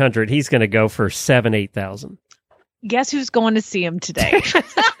 4,300. He's going to go for 8,000. Guess who's going to see him today?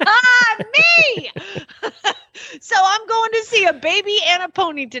 Me! So I'm going to see a baby and a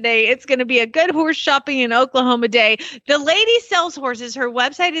pony today. It's going to be a good horse shopping in Oklahoma day. The lady sells horses. Her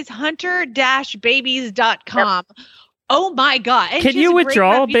website is hunter-babies.com. Yep. Oh my God. And can you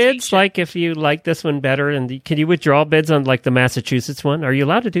withdraw bids, like if you like this one better? And can you withdraw bids on like the Massachusetts one? Are you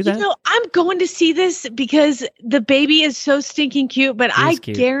allowed to do that? I'm going to see this because the baby is so stinking cute, but I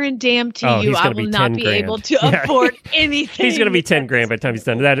guarantee you I will not be able to afford anything. He's going to be 10 grand by the time he's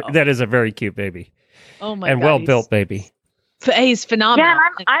done. That is a very cute baby. Oh my God. And well-built baby. He's phenomenal.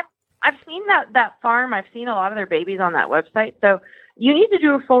 Yeah, I've seen that farm. I've seen a lot of their babies on that website. So you need to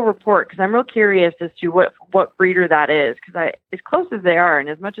do a full report, because I'm real curious as to what breeder that is. Because as close as they are, and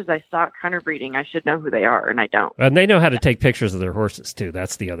as much as I stock hunter breeding, I should know who they are, and I don't. And they know how to take pictures of their horses too.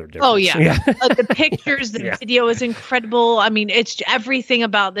 That's the other difference. Oh yeah, the pictures, the video is incredible. I mean, it's everything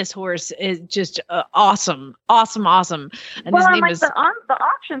about this horse is just awesome. And his name is the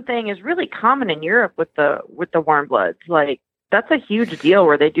auction thing is really common in Europe with the warm bloods, like. That's a huge deal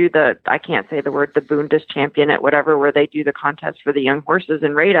where they do I can't say the word, the Bundes Championate, whatever, where they do the contest for the young horses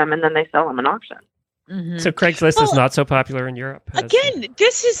and rate them, and then they sell them in auction. Mm-hmm. So Craigslist is not so popular in Europe. Again,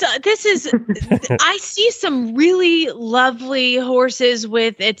 this is I see some really lovely horses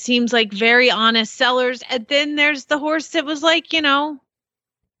with, it seems like, very honest sellers. And then there's the horse that was like,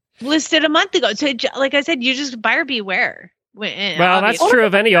 listed a month ago. So like I said, you just buyer beware. Well, that's true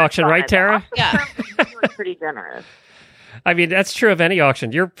of any auction, right, Tara? Yeah. Pretty generous. I mean, that's true of any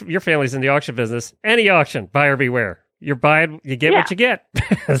auction. Your family's in the auction business. Any auction, buyer beware. You're buying, you get what you get.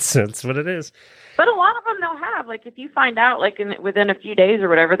 That's what it is. But a lot of them they'll have, like, if you find out, like, within a few days or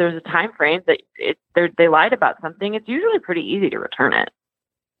whatever, there's a time frame that they lied about something. It's usually pretty easy to return it.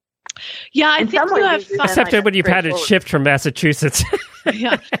 Yeah, I think you have 5 except when you've had it shipped from Massachusetts.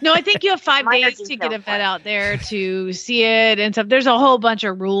 Yeah. No, I think you have 5 days to get a vet out there to see it and stuff. There's a whole bunch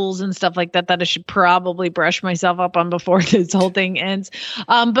of rules and stuff like that I should probably brush myself up on before this whole thing ends.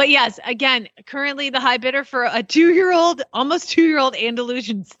 But yes, again, currently the high bidder for a 2-year-old, almost 2-year-old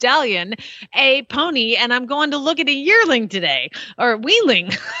Andalusian stallion, a pony, and I'm going to look at a yearling today, or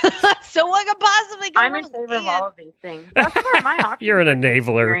weanling. So what could possibly go I'm in favor of all of these things. That's where my auction You're an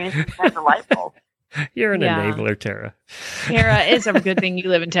enabler. Has a light bulb. You're an enabler, Tara. Tara, it's a good thing you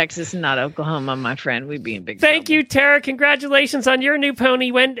live in Texas and not Oklahoma, my friend. We'd be in big trouble. Thank you, Tara. Congratulations on your new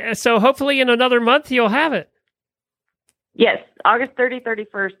pony. So hopefully in another month you'll have it. Yes, August 30th,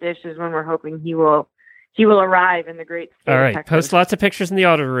 31st-ish is when we're hoping he will arrive in the great state All of right. Texas. Post lots of pictures in the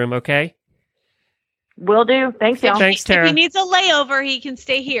auto room, okay? Will do. Thanks, y'all. Thanks, Tara. If he needs a layover, he can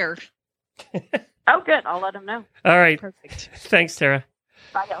stay here. Oh, good. I'll let him know. All right. Perfect. Thanks, Tara.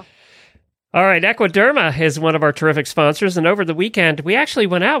 Bye, y'all. All right, Equiderma is one of our terrific sponsors, and over the weekend we actually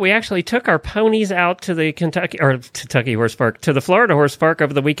went out. We actually took our ponies out to the Kentucky Horse Park, to the Florida Horse Park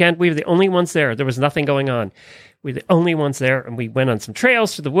over the weekend. We were the only ones there. There was nothing going on. We were the only ones there, and we went on some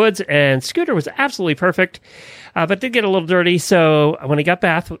trails to the woods, and Scooter was absolutely perfect, but did get a little dirty. So when he got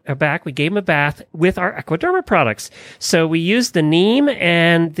back, we gave him a bath with our Equiderma products. So we used the neem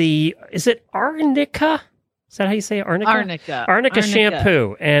and is it arnica? Is that how you say it? Arnica? Arnica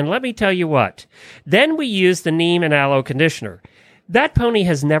shampoo. And let me tell you what. Then we used the neem and aloe conditioner. That pony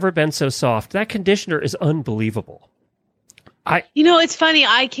has never been so soft. That conditioner is unbelievable. It's funny.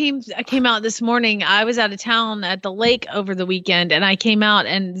 I came out this morning. I was out of town at the lake over the weekend, and I came out,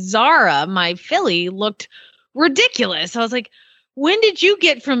 and Zara, my filly, looked ridiculous. I was like, when did you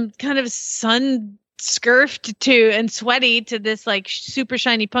get from kind of sun-scurfed and sweaty to this like super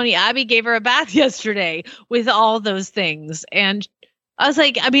shiny pony? Abby gave her a bath yesterday with all those things, and I was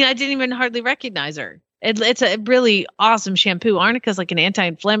like, I didn't even hardly recognize her. It's a really awesome shampoo. Arnica is like an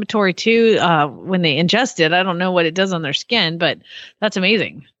anti-inflammatory too. When they ingest it, I don't know what it does on their skin, but that's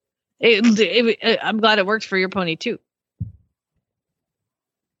amazing. I'm glad it works for your pony too.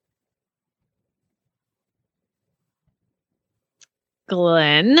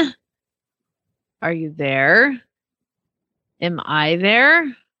 Glenn, are you there? Am I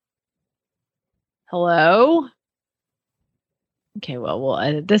there? Hello? Okay, well, we'll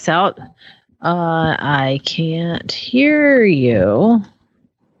edit this out. I can't hear you.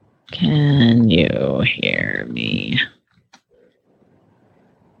 Can you hear me?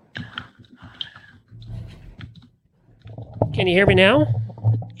 Can you hear me now?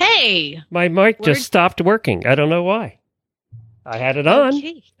 Hey! My mic just stopped working. I don't know why. I had it on,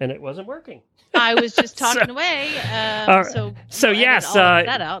 and it wasn't working. I was just talking away. So yes,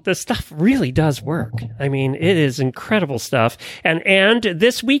 the stuff really does work. It is incredible stuff. And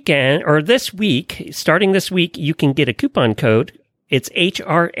this weekend, or this week, starting this week, you can get a coupon code. It's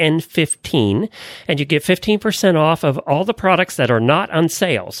HRN15, and you get 15% off of all the products that are not on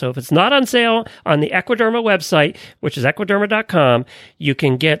sale. So if it's not on sale on the Equiderma website, which is equiderma.com, you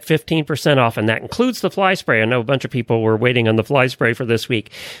can get 15% off, and that includes the fly spray. I know a bunch of people were waiting on the fly spray for this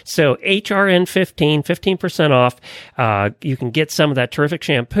week. So HRN15, 15% off. You can get some of that terrific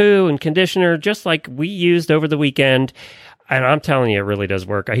shampoo and conditioner, just like we used over the weekend. And I'm telling you, it really does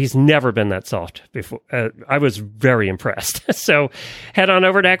work. He's never been that soft before. I was very impressed. So head on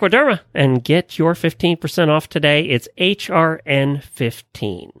over to Equiderma and get your 15% off today. It's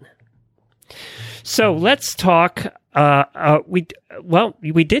HRN15. So let's talk.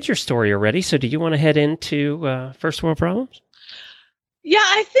 We did your story already. So do you want to head into first world problems? Yeah,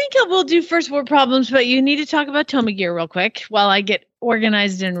 I think we'll do first world problems, but you need to talk about Toma Gear real quick while I get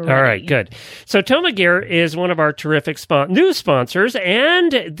organized and ready. All right, good. So Toma Gear is one of our terrific new sponsors,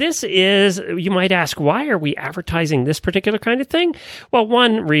 and this is, you might ask, why are we advertising this particular kind of thing? Well,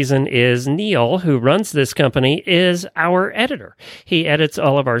 one reason is Neil, who runs this company, is our editor. He edits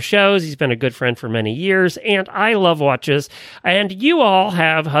all of our shows. He's been a good friend for many years, and I love watches, and you all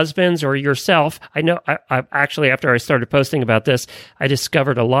have husbands or yourself. I know, I actually, after I started posting about this, I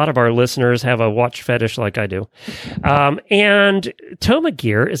discovered a lot of our listeners have a watch fetish like I do. And Toma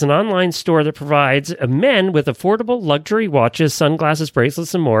Gear is an online store that provides men with affordable luxury watches, sunglasses,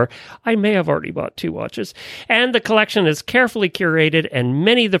 bracelets, and more. I may have already bought 2 watches. And the collection is carefully curated, and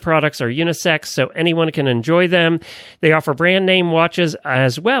many of the products are unisex, so anyone can enjoy them. They offer brand name watches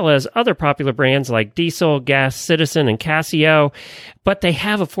as well as other popular brands like Diesel, Gas, Citizen, and Casio. But they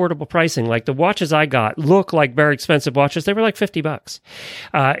have affordable pricing. Like the watches I got look like very expensive watches. They were like $50.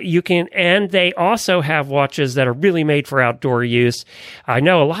 And they also have watches that are really made for outdoor use. I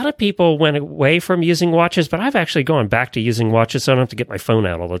know a lot of people went away from using watches, but I've actually gone back to using watches, so I don't have to get my phone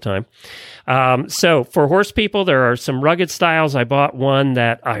out all the time. So for horse people, there are some rugged styles. I bought one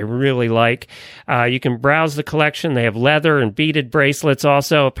that I really like. You can browse the collection. They have leather and beaded bracelets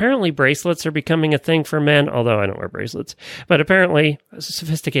also. Apparently bracelets are becoming a thing for men, although I don't wear bracelets, but apparently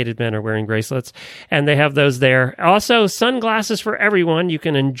sophisticated men are wearing bracelets, and they have those there. Also, sunglasses for everyone. You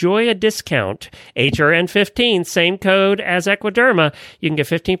can enjoy a discount. HRN15, same code as Equiderma. You can get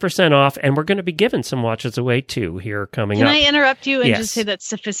 15% off, and we're going to be giving some watches away too here coming up. Can I interrupt you and Yes. just say that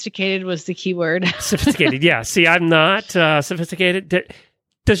sophisticated was the key word? Sophisticated, yeah. See, I'm not sophisticated.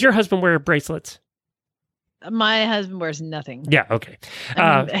 Does your husband wear bracelets? My husband wears nothing. Yeah, okay.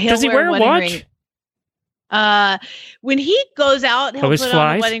 He'll Does he wear a wedding watch? ring. When he goes out, he'll put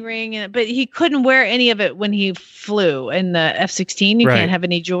on a wedding ring, but he couldn't wear any of it when he flew in the F-16. You can't have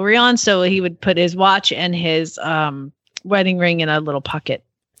any jewelry on, so he would put his watch and his wedding ring in a little pocket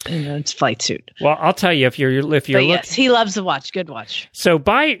in his flight suit. Well, I'll tell you, if you're yes, he loves the watch. Good watch. So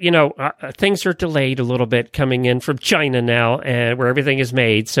things are delayed a little bit coming in from China now, and where everything is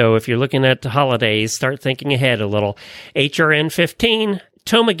made. So if you're looking at the holidays, start thinking ahead a little. HRN 15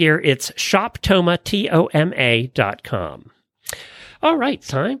 Toma gear. It's shoptoma.com. All right,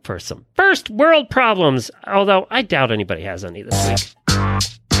 time for some first world problems. Although I doubt anybody has any this week.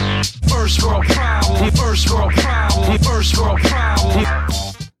 First world problem. First world problem. First world problem.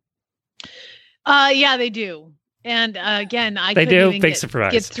 Yeah, they do. And again, I couldn't even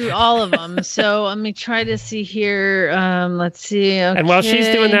get through all of them. So let me try to see here. Let's see. Okay. And while she's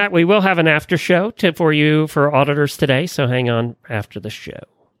doing that, we will have an after show tip for you for auditors today. So hang on after the show.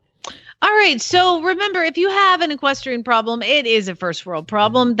 All right. So remember, if you have an equestrian problem, it is a first world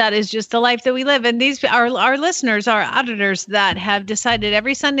problem. That is just the life that we live. And these are our listeners, our auditors that have decided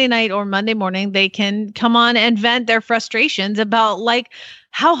every Sunday night or Monday morning, they can come on and vent their frustrations about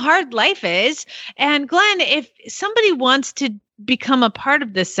how hard life is. And Glenn, if somebody wants to become a part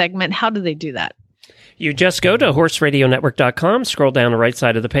of this segment, how do they do that? You just go to horseradionetwork.com, scroll down the right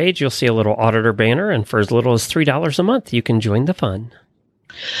side of the page, you'll see a little auditor banner, and for as little as $3 a month, you can join the fun.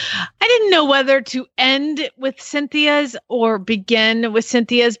 I didn't know whether to end with Cynthia's or begin with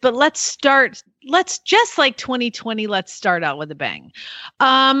Cynthia's, but let's just like 2020, let's start out with a bang.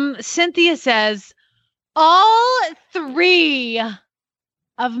 Cynthia says, all 3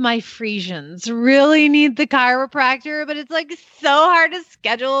 of my Friesians really need the chiropractor, but it's so hard to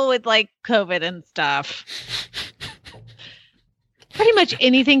schedule with COVID and stuff. Pretty much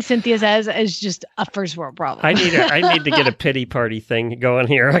anything Cynthia says is just a first world problem. I need to get a pity party thing going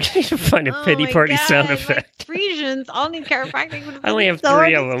here. I need to find a pity party sound effect. My Friesians all need chiropractic. I only have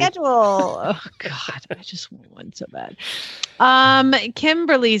 3 of them. Schedule. Oh God, I just want one so bad.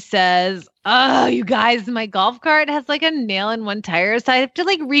 Kimberly says, "Oh, you guys, my golf cart has a nail in one tire, so I have to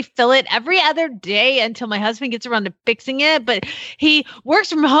refill it every other day until my husband gets around to fixing it. But he works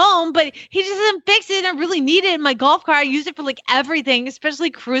from home, but he just doesn't fix it. And I really need it in my golf cart. I use it for everything, especially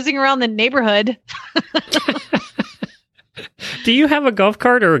cruising around the neighborhood." Do you have a golf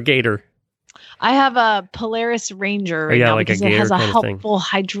cart or a gator? I have a Polaris Ranger right now because it has a helpful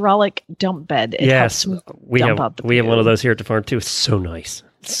hydraulic dump bed. It helps we have out the we have one of those here at the farm too. It's so nice.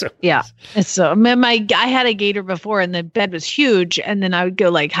 So yeah, it's so. I had a gator before, and the bed was huge, and then I would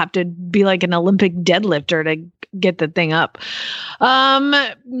go have to be an Olympic deadlifter to get the thing up.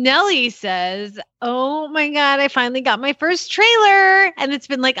 Nellie says, "Oh my God, I finally got my first trailer, and it's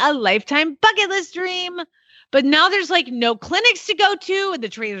been a lifetime bucket list dream. But now there's no clinics to go to, and the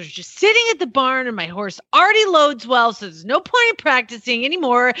trailer's just sitting at the barn, and my horse already loads well, so there's no point in practicing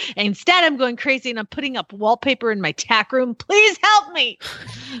anymore. And instead, I'm going crazy, and I'm putting up wallpaper in my tack room. Please help me."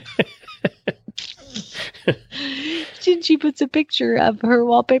 She puts a picture of her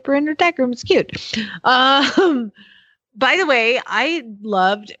wallpaper in her tack room. It's cute. By the way, I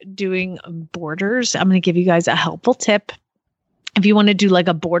loved doing borders. I'm going to give you guys a helpful tip. If you want to do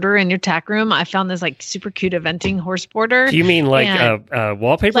a border in your tack room, I found this super cute eventing horse border. Do you mean a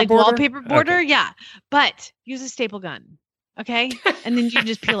wallpaper border? Wallpaper border, okay. Yeah. But use a staple gun, okay? And then you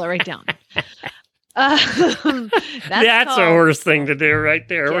just peel it right down. That's a horse thing to do right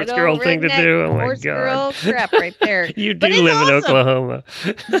there. Horse girl thing to do. Oh my horse God. Girl crap right there. You do live in Oklahoma.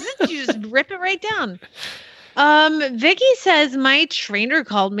 You just rip it right down. Vicky says, my trainer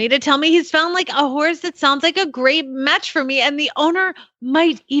called me to tell me he's found a horse that sounds like a great match for me, and the owner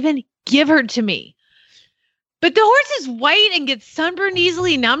might even give her to me. But the horse is white and gets sunburned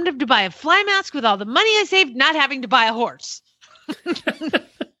easily. Now I'm going to have to buy a fly mask with all the money I saved, not having to buy a horse.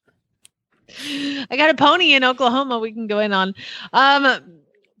 I got a pony in Oklahoma we can go in on.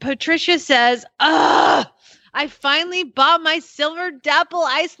 Patricia says, I finally bought my silver dapple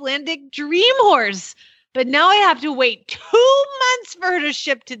Icelandic dream horse. But now I have to wait 2 months for her to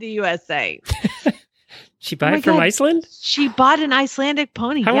ship to the USA. She bought it from Iceland? She bought an Icelandic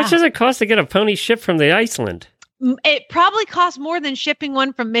pony. How much does it cost to get a pony shipped from the Iceland? It probably costs more than shipping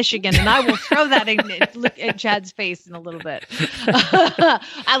one from Michigan, and I will throw that look at Chad's face in a little bit.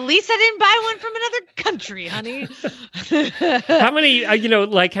 At least I didn't buy one from another country, honey. How many,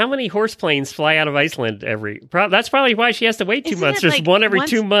 how many horse planes fly out of Iceland that's probably why she has to wait 2 months. There's one every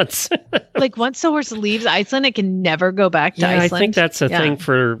 2 months. Once the horse leaves Iceland, it can never go back to Iceland. I think that's a thing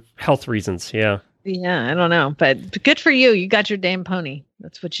for health reasons. Yeah. Yeah, I don't know, but good for you. You got your damn pony.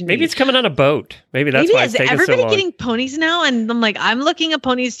 That's what you need. Maybe it's coming on a boat. Maybe that's why it's taking so long. Everybody getting ponies now? And I'm looking at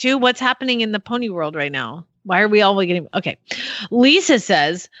ponies too. What's happening in the pony world right now? Why are we all getting... Okay. Lisa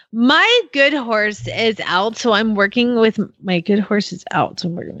says, my good horse is out, so I'm working with... My good horse is out, so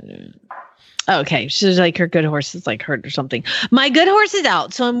I'm working with... Okay, she's like her good horse is like hurt or something. My good horse is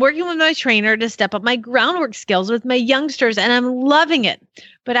out, so I'm working with my trainer to step up my groundwork skills with my youngsters, and I'm loving it.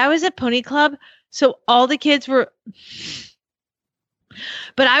 But I was at Pony Club, so all the kids were...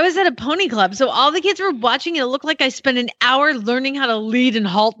 But I was at a pony club, so all the kids were watching, and it looked like I spent an hour learning how to lead and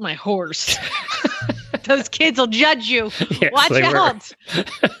halt my horse. Those kids will judge you. Yes, watch out.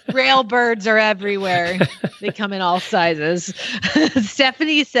 Rail birds are everywhere. They come in all sizes.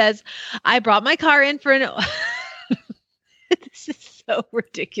 Stephanie says, I brought my car in for an... This is so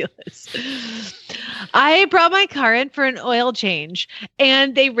ridiculous. I brought my car in for an oil change,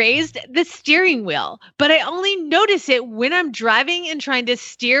 and they raised the steering wheel, but I only notice it when I'm driving and trying to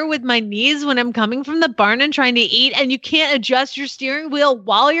steer with my knees when I'm coming from the barn and trying to eat, and you can't adjust your steering wheel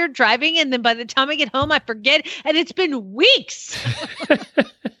while you're driving, and then by the time I get home, I forget, and it's been weeks.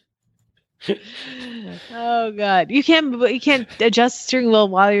 Oh God, you can't adjust the steering wheel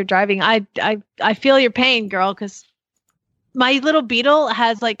while you're driving. I feel your pain, girl, because my little Beetle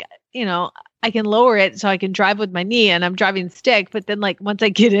has I can lower it so I can drive with my knee, and I'm driving stick. But then once I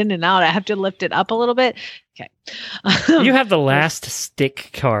get in and out, I have to lift it up a little bit. Okay. You have the last stick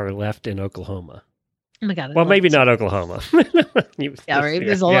car left in Oklahoma. Oh my God. Well, maybe not Oklahoma. Yeah, right.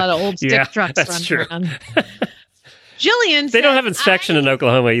 There's a lot of old stick trucks running around. Jillian says, they don't have inspection in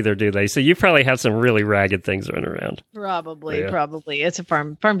Oklahoma either, do they? So you probably have some really ragged things running around. Probably. It's a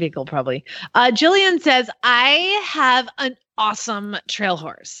farm vehicle, probably. Jillian says, I have an awesome trail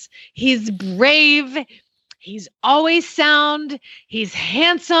horse. He's brave. He's always sound. He's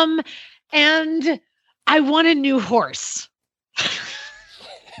handsome. And I want a new horse.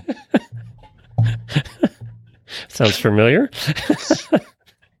 Sounds familiar.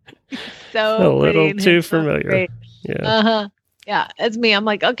 So a little too familiar. Great. Yeah. Yeah, it's me. I'm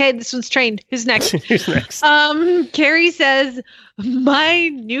like, okay, this one's trained. Who's next? Who's next? Carrie says, my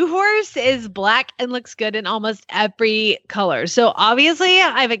new horse is black and looks good in almost every color. So obviously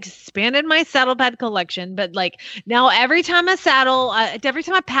I've expanded my saddle pad collection, but now every time a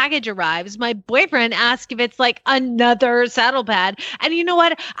package arrives, my boyfriend asks if it's another saddle pad. And you know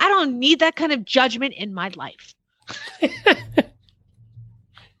what? I don't need that kind of judgment in my life.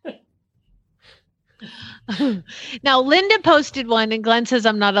 Now, Linda posted one, and Glenn says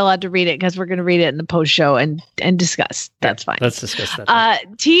I'm not allowed to read it because we're going to read it in the post show and discuss. That's fine. Let's discuss that.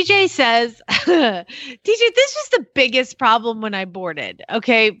 TJ says, TJ, this was the biggest problem when I boarded.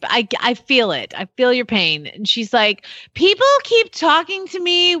 Okay, I feel it. I feel your pain. And she's like, people keep talking to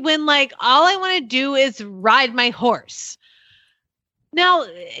me when all I want to do is ride my horse. Now,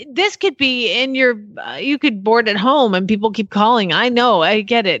 this could be in you could board at home and people keep calling. I know, I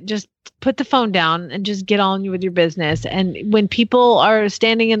get it. Just put the phone down and just get on with your business. And when people are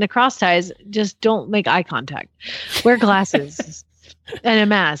standing in the cross ties, just don't make eye contact. Wear glasses and a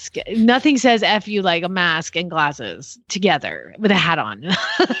mask. Nothing says F you like a mask and glasses together with a hat on.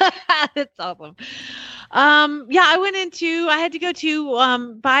 That's awesome. I had to go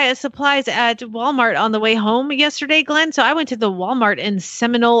to buy supplies at Walmart on the way home yesterday, Glenn. So I went to the Walmart in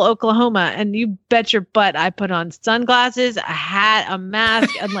Seminole, Oklahoma, and you bet your butt I put on sunglasses, a hat, a mask,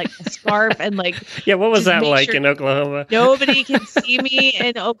 and a scarf, and yeah. What was that like in Oklahoma? Nobody can see me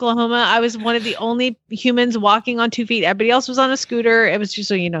in Oklahoma. I was one of the only humans walking on 2 feet. Everybody else was on a scooter. It was just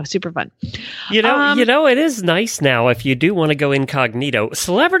super fun. It is nice now if you do want to go incognito.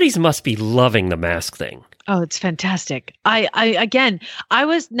 Celebrities must be loving the mask thing. Oh, it's fantastic. I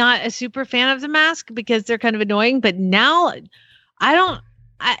was not a super fan of the mask because they're kind of annoying, but now you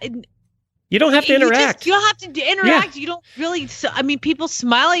don't have to interact. You don't have to interact. Yeah. You don't really, people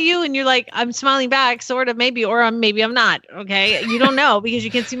smile at you and you're like, I'm smiling back, sort of, maybe, or maybe I'm not. Okay. You don't know because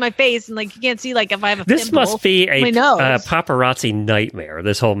you can't see my face and you can't see if I have a This pimple. Must be a paparazzi nightmare,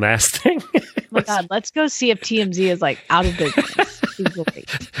 this whole mask thing. Oh my God. Let's go see if TMZ is out of business.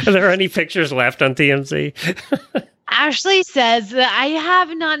 Are there any pictures left on TMZ? Ashley says that I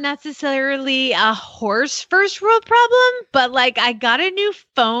have not necessarily a horse first world problem, but I got a new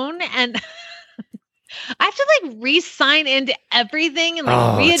phone and I have to re-sign into everything and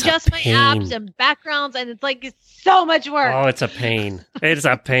readjust my apps and backgrounds, and it's so much work. Oh, it's a pain. It's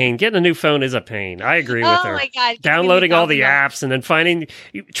a pain. Getting a new phone is a pain. I agree with her. Oh my God. Downloading all the apps and then trying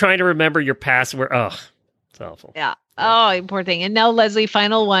to remember your password. Oh, it's awful. Yeah. Oh, poor thing. And now Leslie,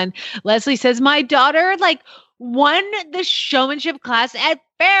 final one. Leslie says, my daughter won the showmanship class at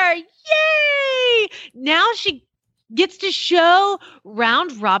fair. Yay! Now she gets to show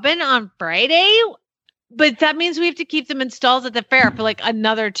round robin on Friday, but that means we have to keep them in stalls at the fair for like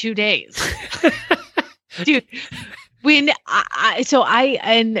another 2 days. Dude, when I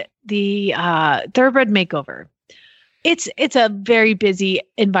and the thoroughbred makeover, it's a very busy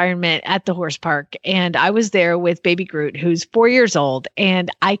environment at the horse park. And I was there with baby Groot, who's 4 years old. And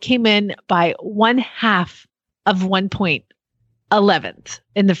I came in by 1/2 of 1 point 11th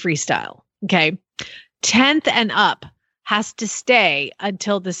in the freestyle. Okay. 10th and up has to stay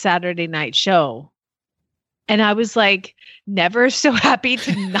until the Saturday night show. And I was like, never so happy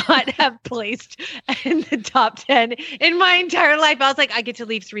to not have placed in the top 10 in my entire life. I was like, I get to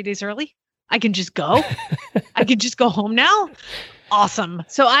leave 3 days early. I can just go. I can just go home now. Awesome.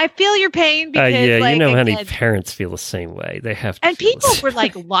 So I feel your pain because you know how many parents feel the same way. They have to. And people were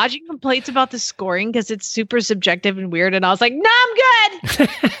like lodging complaints about the scoring because it's super subjective and weird. And I was like, no, I'm good.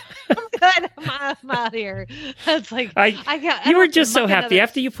 I'm good. I'm out here. It's like you were just so happy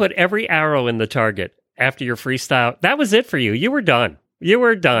after you put every arrow in the target after your freestyle. That was it for you. You were done. You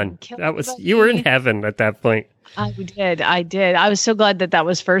were done. You were in heaven at that point. I did. I was so glad that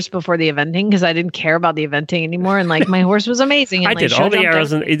was first before the eventing because I didn't care about the eventing anymore. And like my horse was amazing. And, I did all the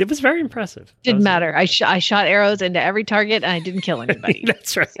arrows, and it was very impressive. Didn't matter. I shot arrows into every target, and I didn't kill anybody.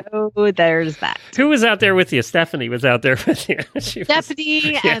 That's right. So there's that. Who was out there with you? Stephanie was out there with you.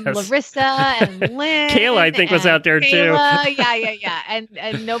 Stephanie and Larissa and Lynn. Kayla, I think, was out there too. Yeah.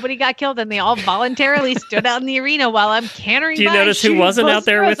 And nobody got killed, and they all voluntarily stood out in the arena while I'm cantering. Do you notice who wasn't out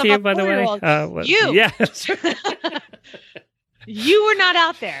there with you, by the way? You. Yes. You were not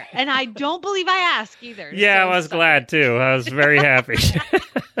out there, and I don't believe I asked either. Yeah, I was glad too. I was very happy.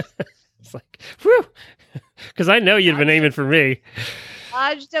 It's like, whew, because I know you'd been aiming for me.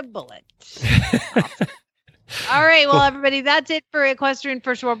 Dodged a bullet. Awesome. All right, well, everybody, that's it for Equestrian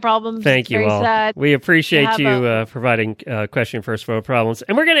First World Problems. Thank you all. Sad. We appreciate you providing Equestrian First World Problems,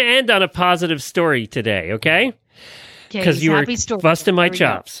 and we're going to end on a positive story today. Okay. Because you were busting my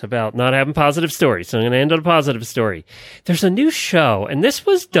chops about not having positive stories. So I'm going to end on a positive story. There's a new show, and this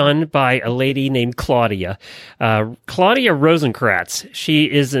was done by a lady named Claudia. Claudia Rosenkratz. She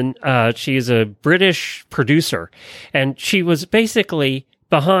is a British producer, and she was basically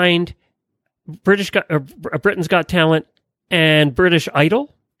behind Britain's Got Talent and British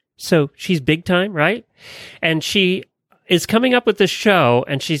Idol. So she's big time, right? And she is coming up with this show,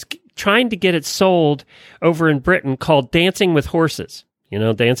 and she's trying to get it sold over in Britain called Dancing with Horses. You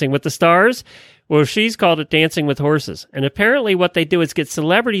know, Dancing with the Stars? Well, she's called it Dancing with Horses. And apparently what they do is get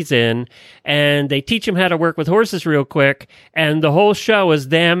celebrities in and they teach them how to work with horses real quick. And the whole show is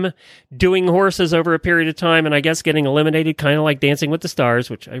them doing horses over a period of time and I guess getting eliminated, kind of like Dancing with the Stars,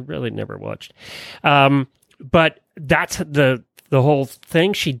 which I really never watched. But that's the whole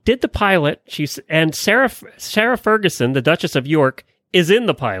thing. She did the pilot. And Sarah Ferguson, the Duchess of York, is in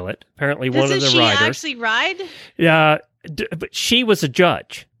the pilot. Apparently, one of the riders. Doesn't she actually ride? Yeah, but she was a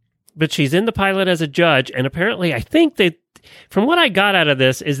judge. But she's in the pilot as a judge, and apparently, I think from what I got out of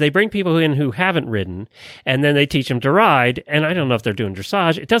this, is they bring people in who haven't ridden, and then they teach them to ride. And I don't know if they're doing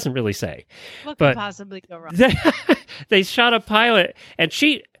dressage. It doesn't really say. What could possibly go wrong? They shot a pilot, and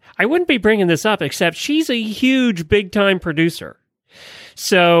I wouldn't be bringing this up, except she's a huge, big-time producer.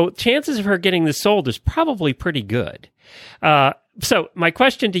 So chances of her getting this sold is probably pretty good. So my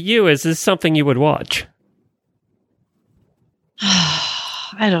question to you is this something you would watch?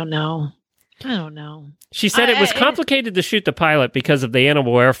 I don't know. She said it was complicated to shoot the pilot because of the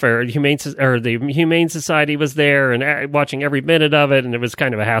animal welfare. The Humane Society was there and watching every minute of it, and it was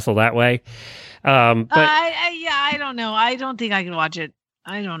kind of a hassle that way. I don't know. I don't think I can watch it.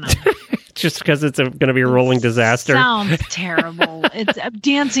 I don't know. Just because it's going to be a rolling disaster. Sounds terrible. It's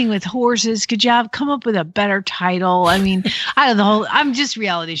Dancing with Horses. Could you come up with a better title? I mean, I'm just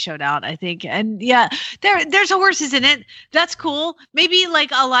reality showed out, I think. And yeah, there's horses in it. That's cool. Maybe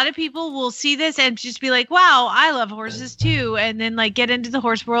like a lot of people will see this and just be like, wow, I love horses too. And then like get into the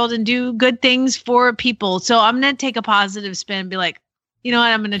horse world and do good things for people. So I'm going to take a positive spin and be like, you know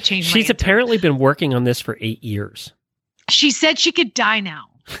what? I'm going to change my answer. Apparently been working on this for 8 years. She said she could die now.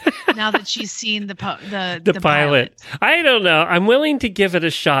 Now that she's seen the pilot. I don't know. I'm willing to give it a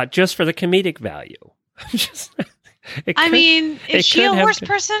shot just for the comedic value. Is she a horse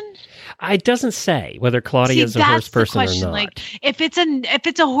person? It doesn't say whether Claudia is a horse person or not. Like, if it's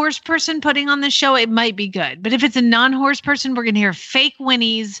a horse person putting on the show, it might be good. But if it's a non-horse person, we're going to hear fake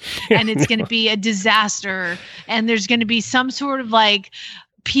whinnies, and it's going to be a disaster. And there's going to be some sort of like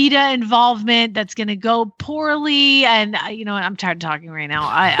PETA involvement that's going to go poorly. And you know what? I'm tired of talking right now.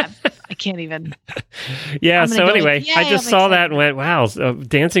 I can't even. Yeah. So anyway, I just saw that and went, wow,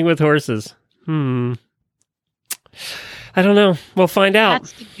 Dancing with Horses. I don't know. We'll find out.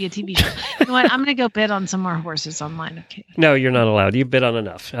 That's going to be a TV show. You know what? I'm going to go bid on some more horses online. Okay. No, you're not allowed. You bid on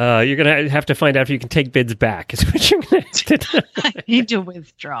enough. You're going to have to find out if you can take bids back. Is what you're going to do. I need to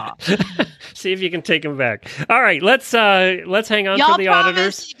withdraw. See if you can take them back. All right, let's hang on Y'all for the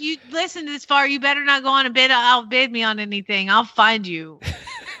auditors. If you listen this far, you better not go on and outbid me on anything. I'll find you.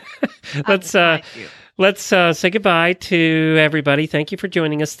 Let's say goodbye to everybody. Thank you for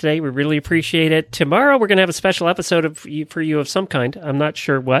joining us today. We really appreciate it. Tomorrow, we're going to have a special episode for you of some kind. I'm not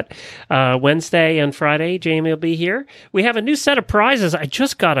sure what. Wednesday and Friday, Jamie will be here. We have a new set of prizes. I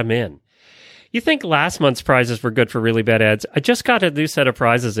just got them in. You think last month's prizes were good for really bad ads? I just got a new set of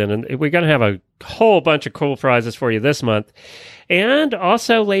prizes in, and we're going to have a whole bunch of cool prizes for you this month. And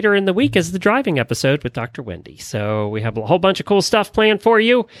also later in the week is the driving episode with Dr. Wendy. So we have a whole bunch of cool stuff planned for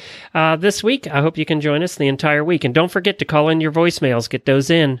you this week. I hope you can join us the entire week. And don't forget to call in your voicemails. Get those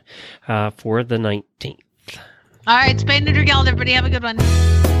in for the 19th. All right. Spay, neuter, gallon, everybody. Have a good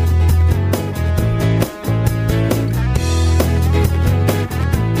one.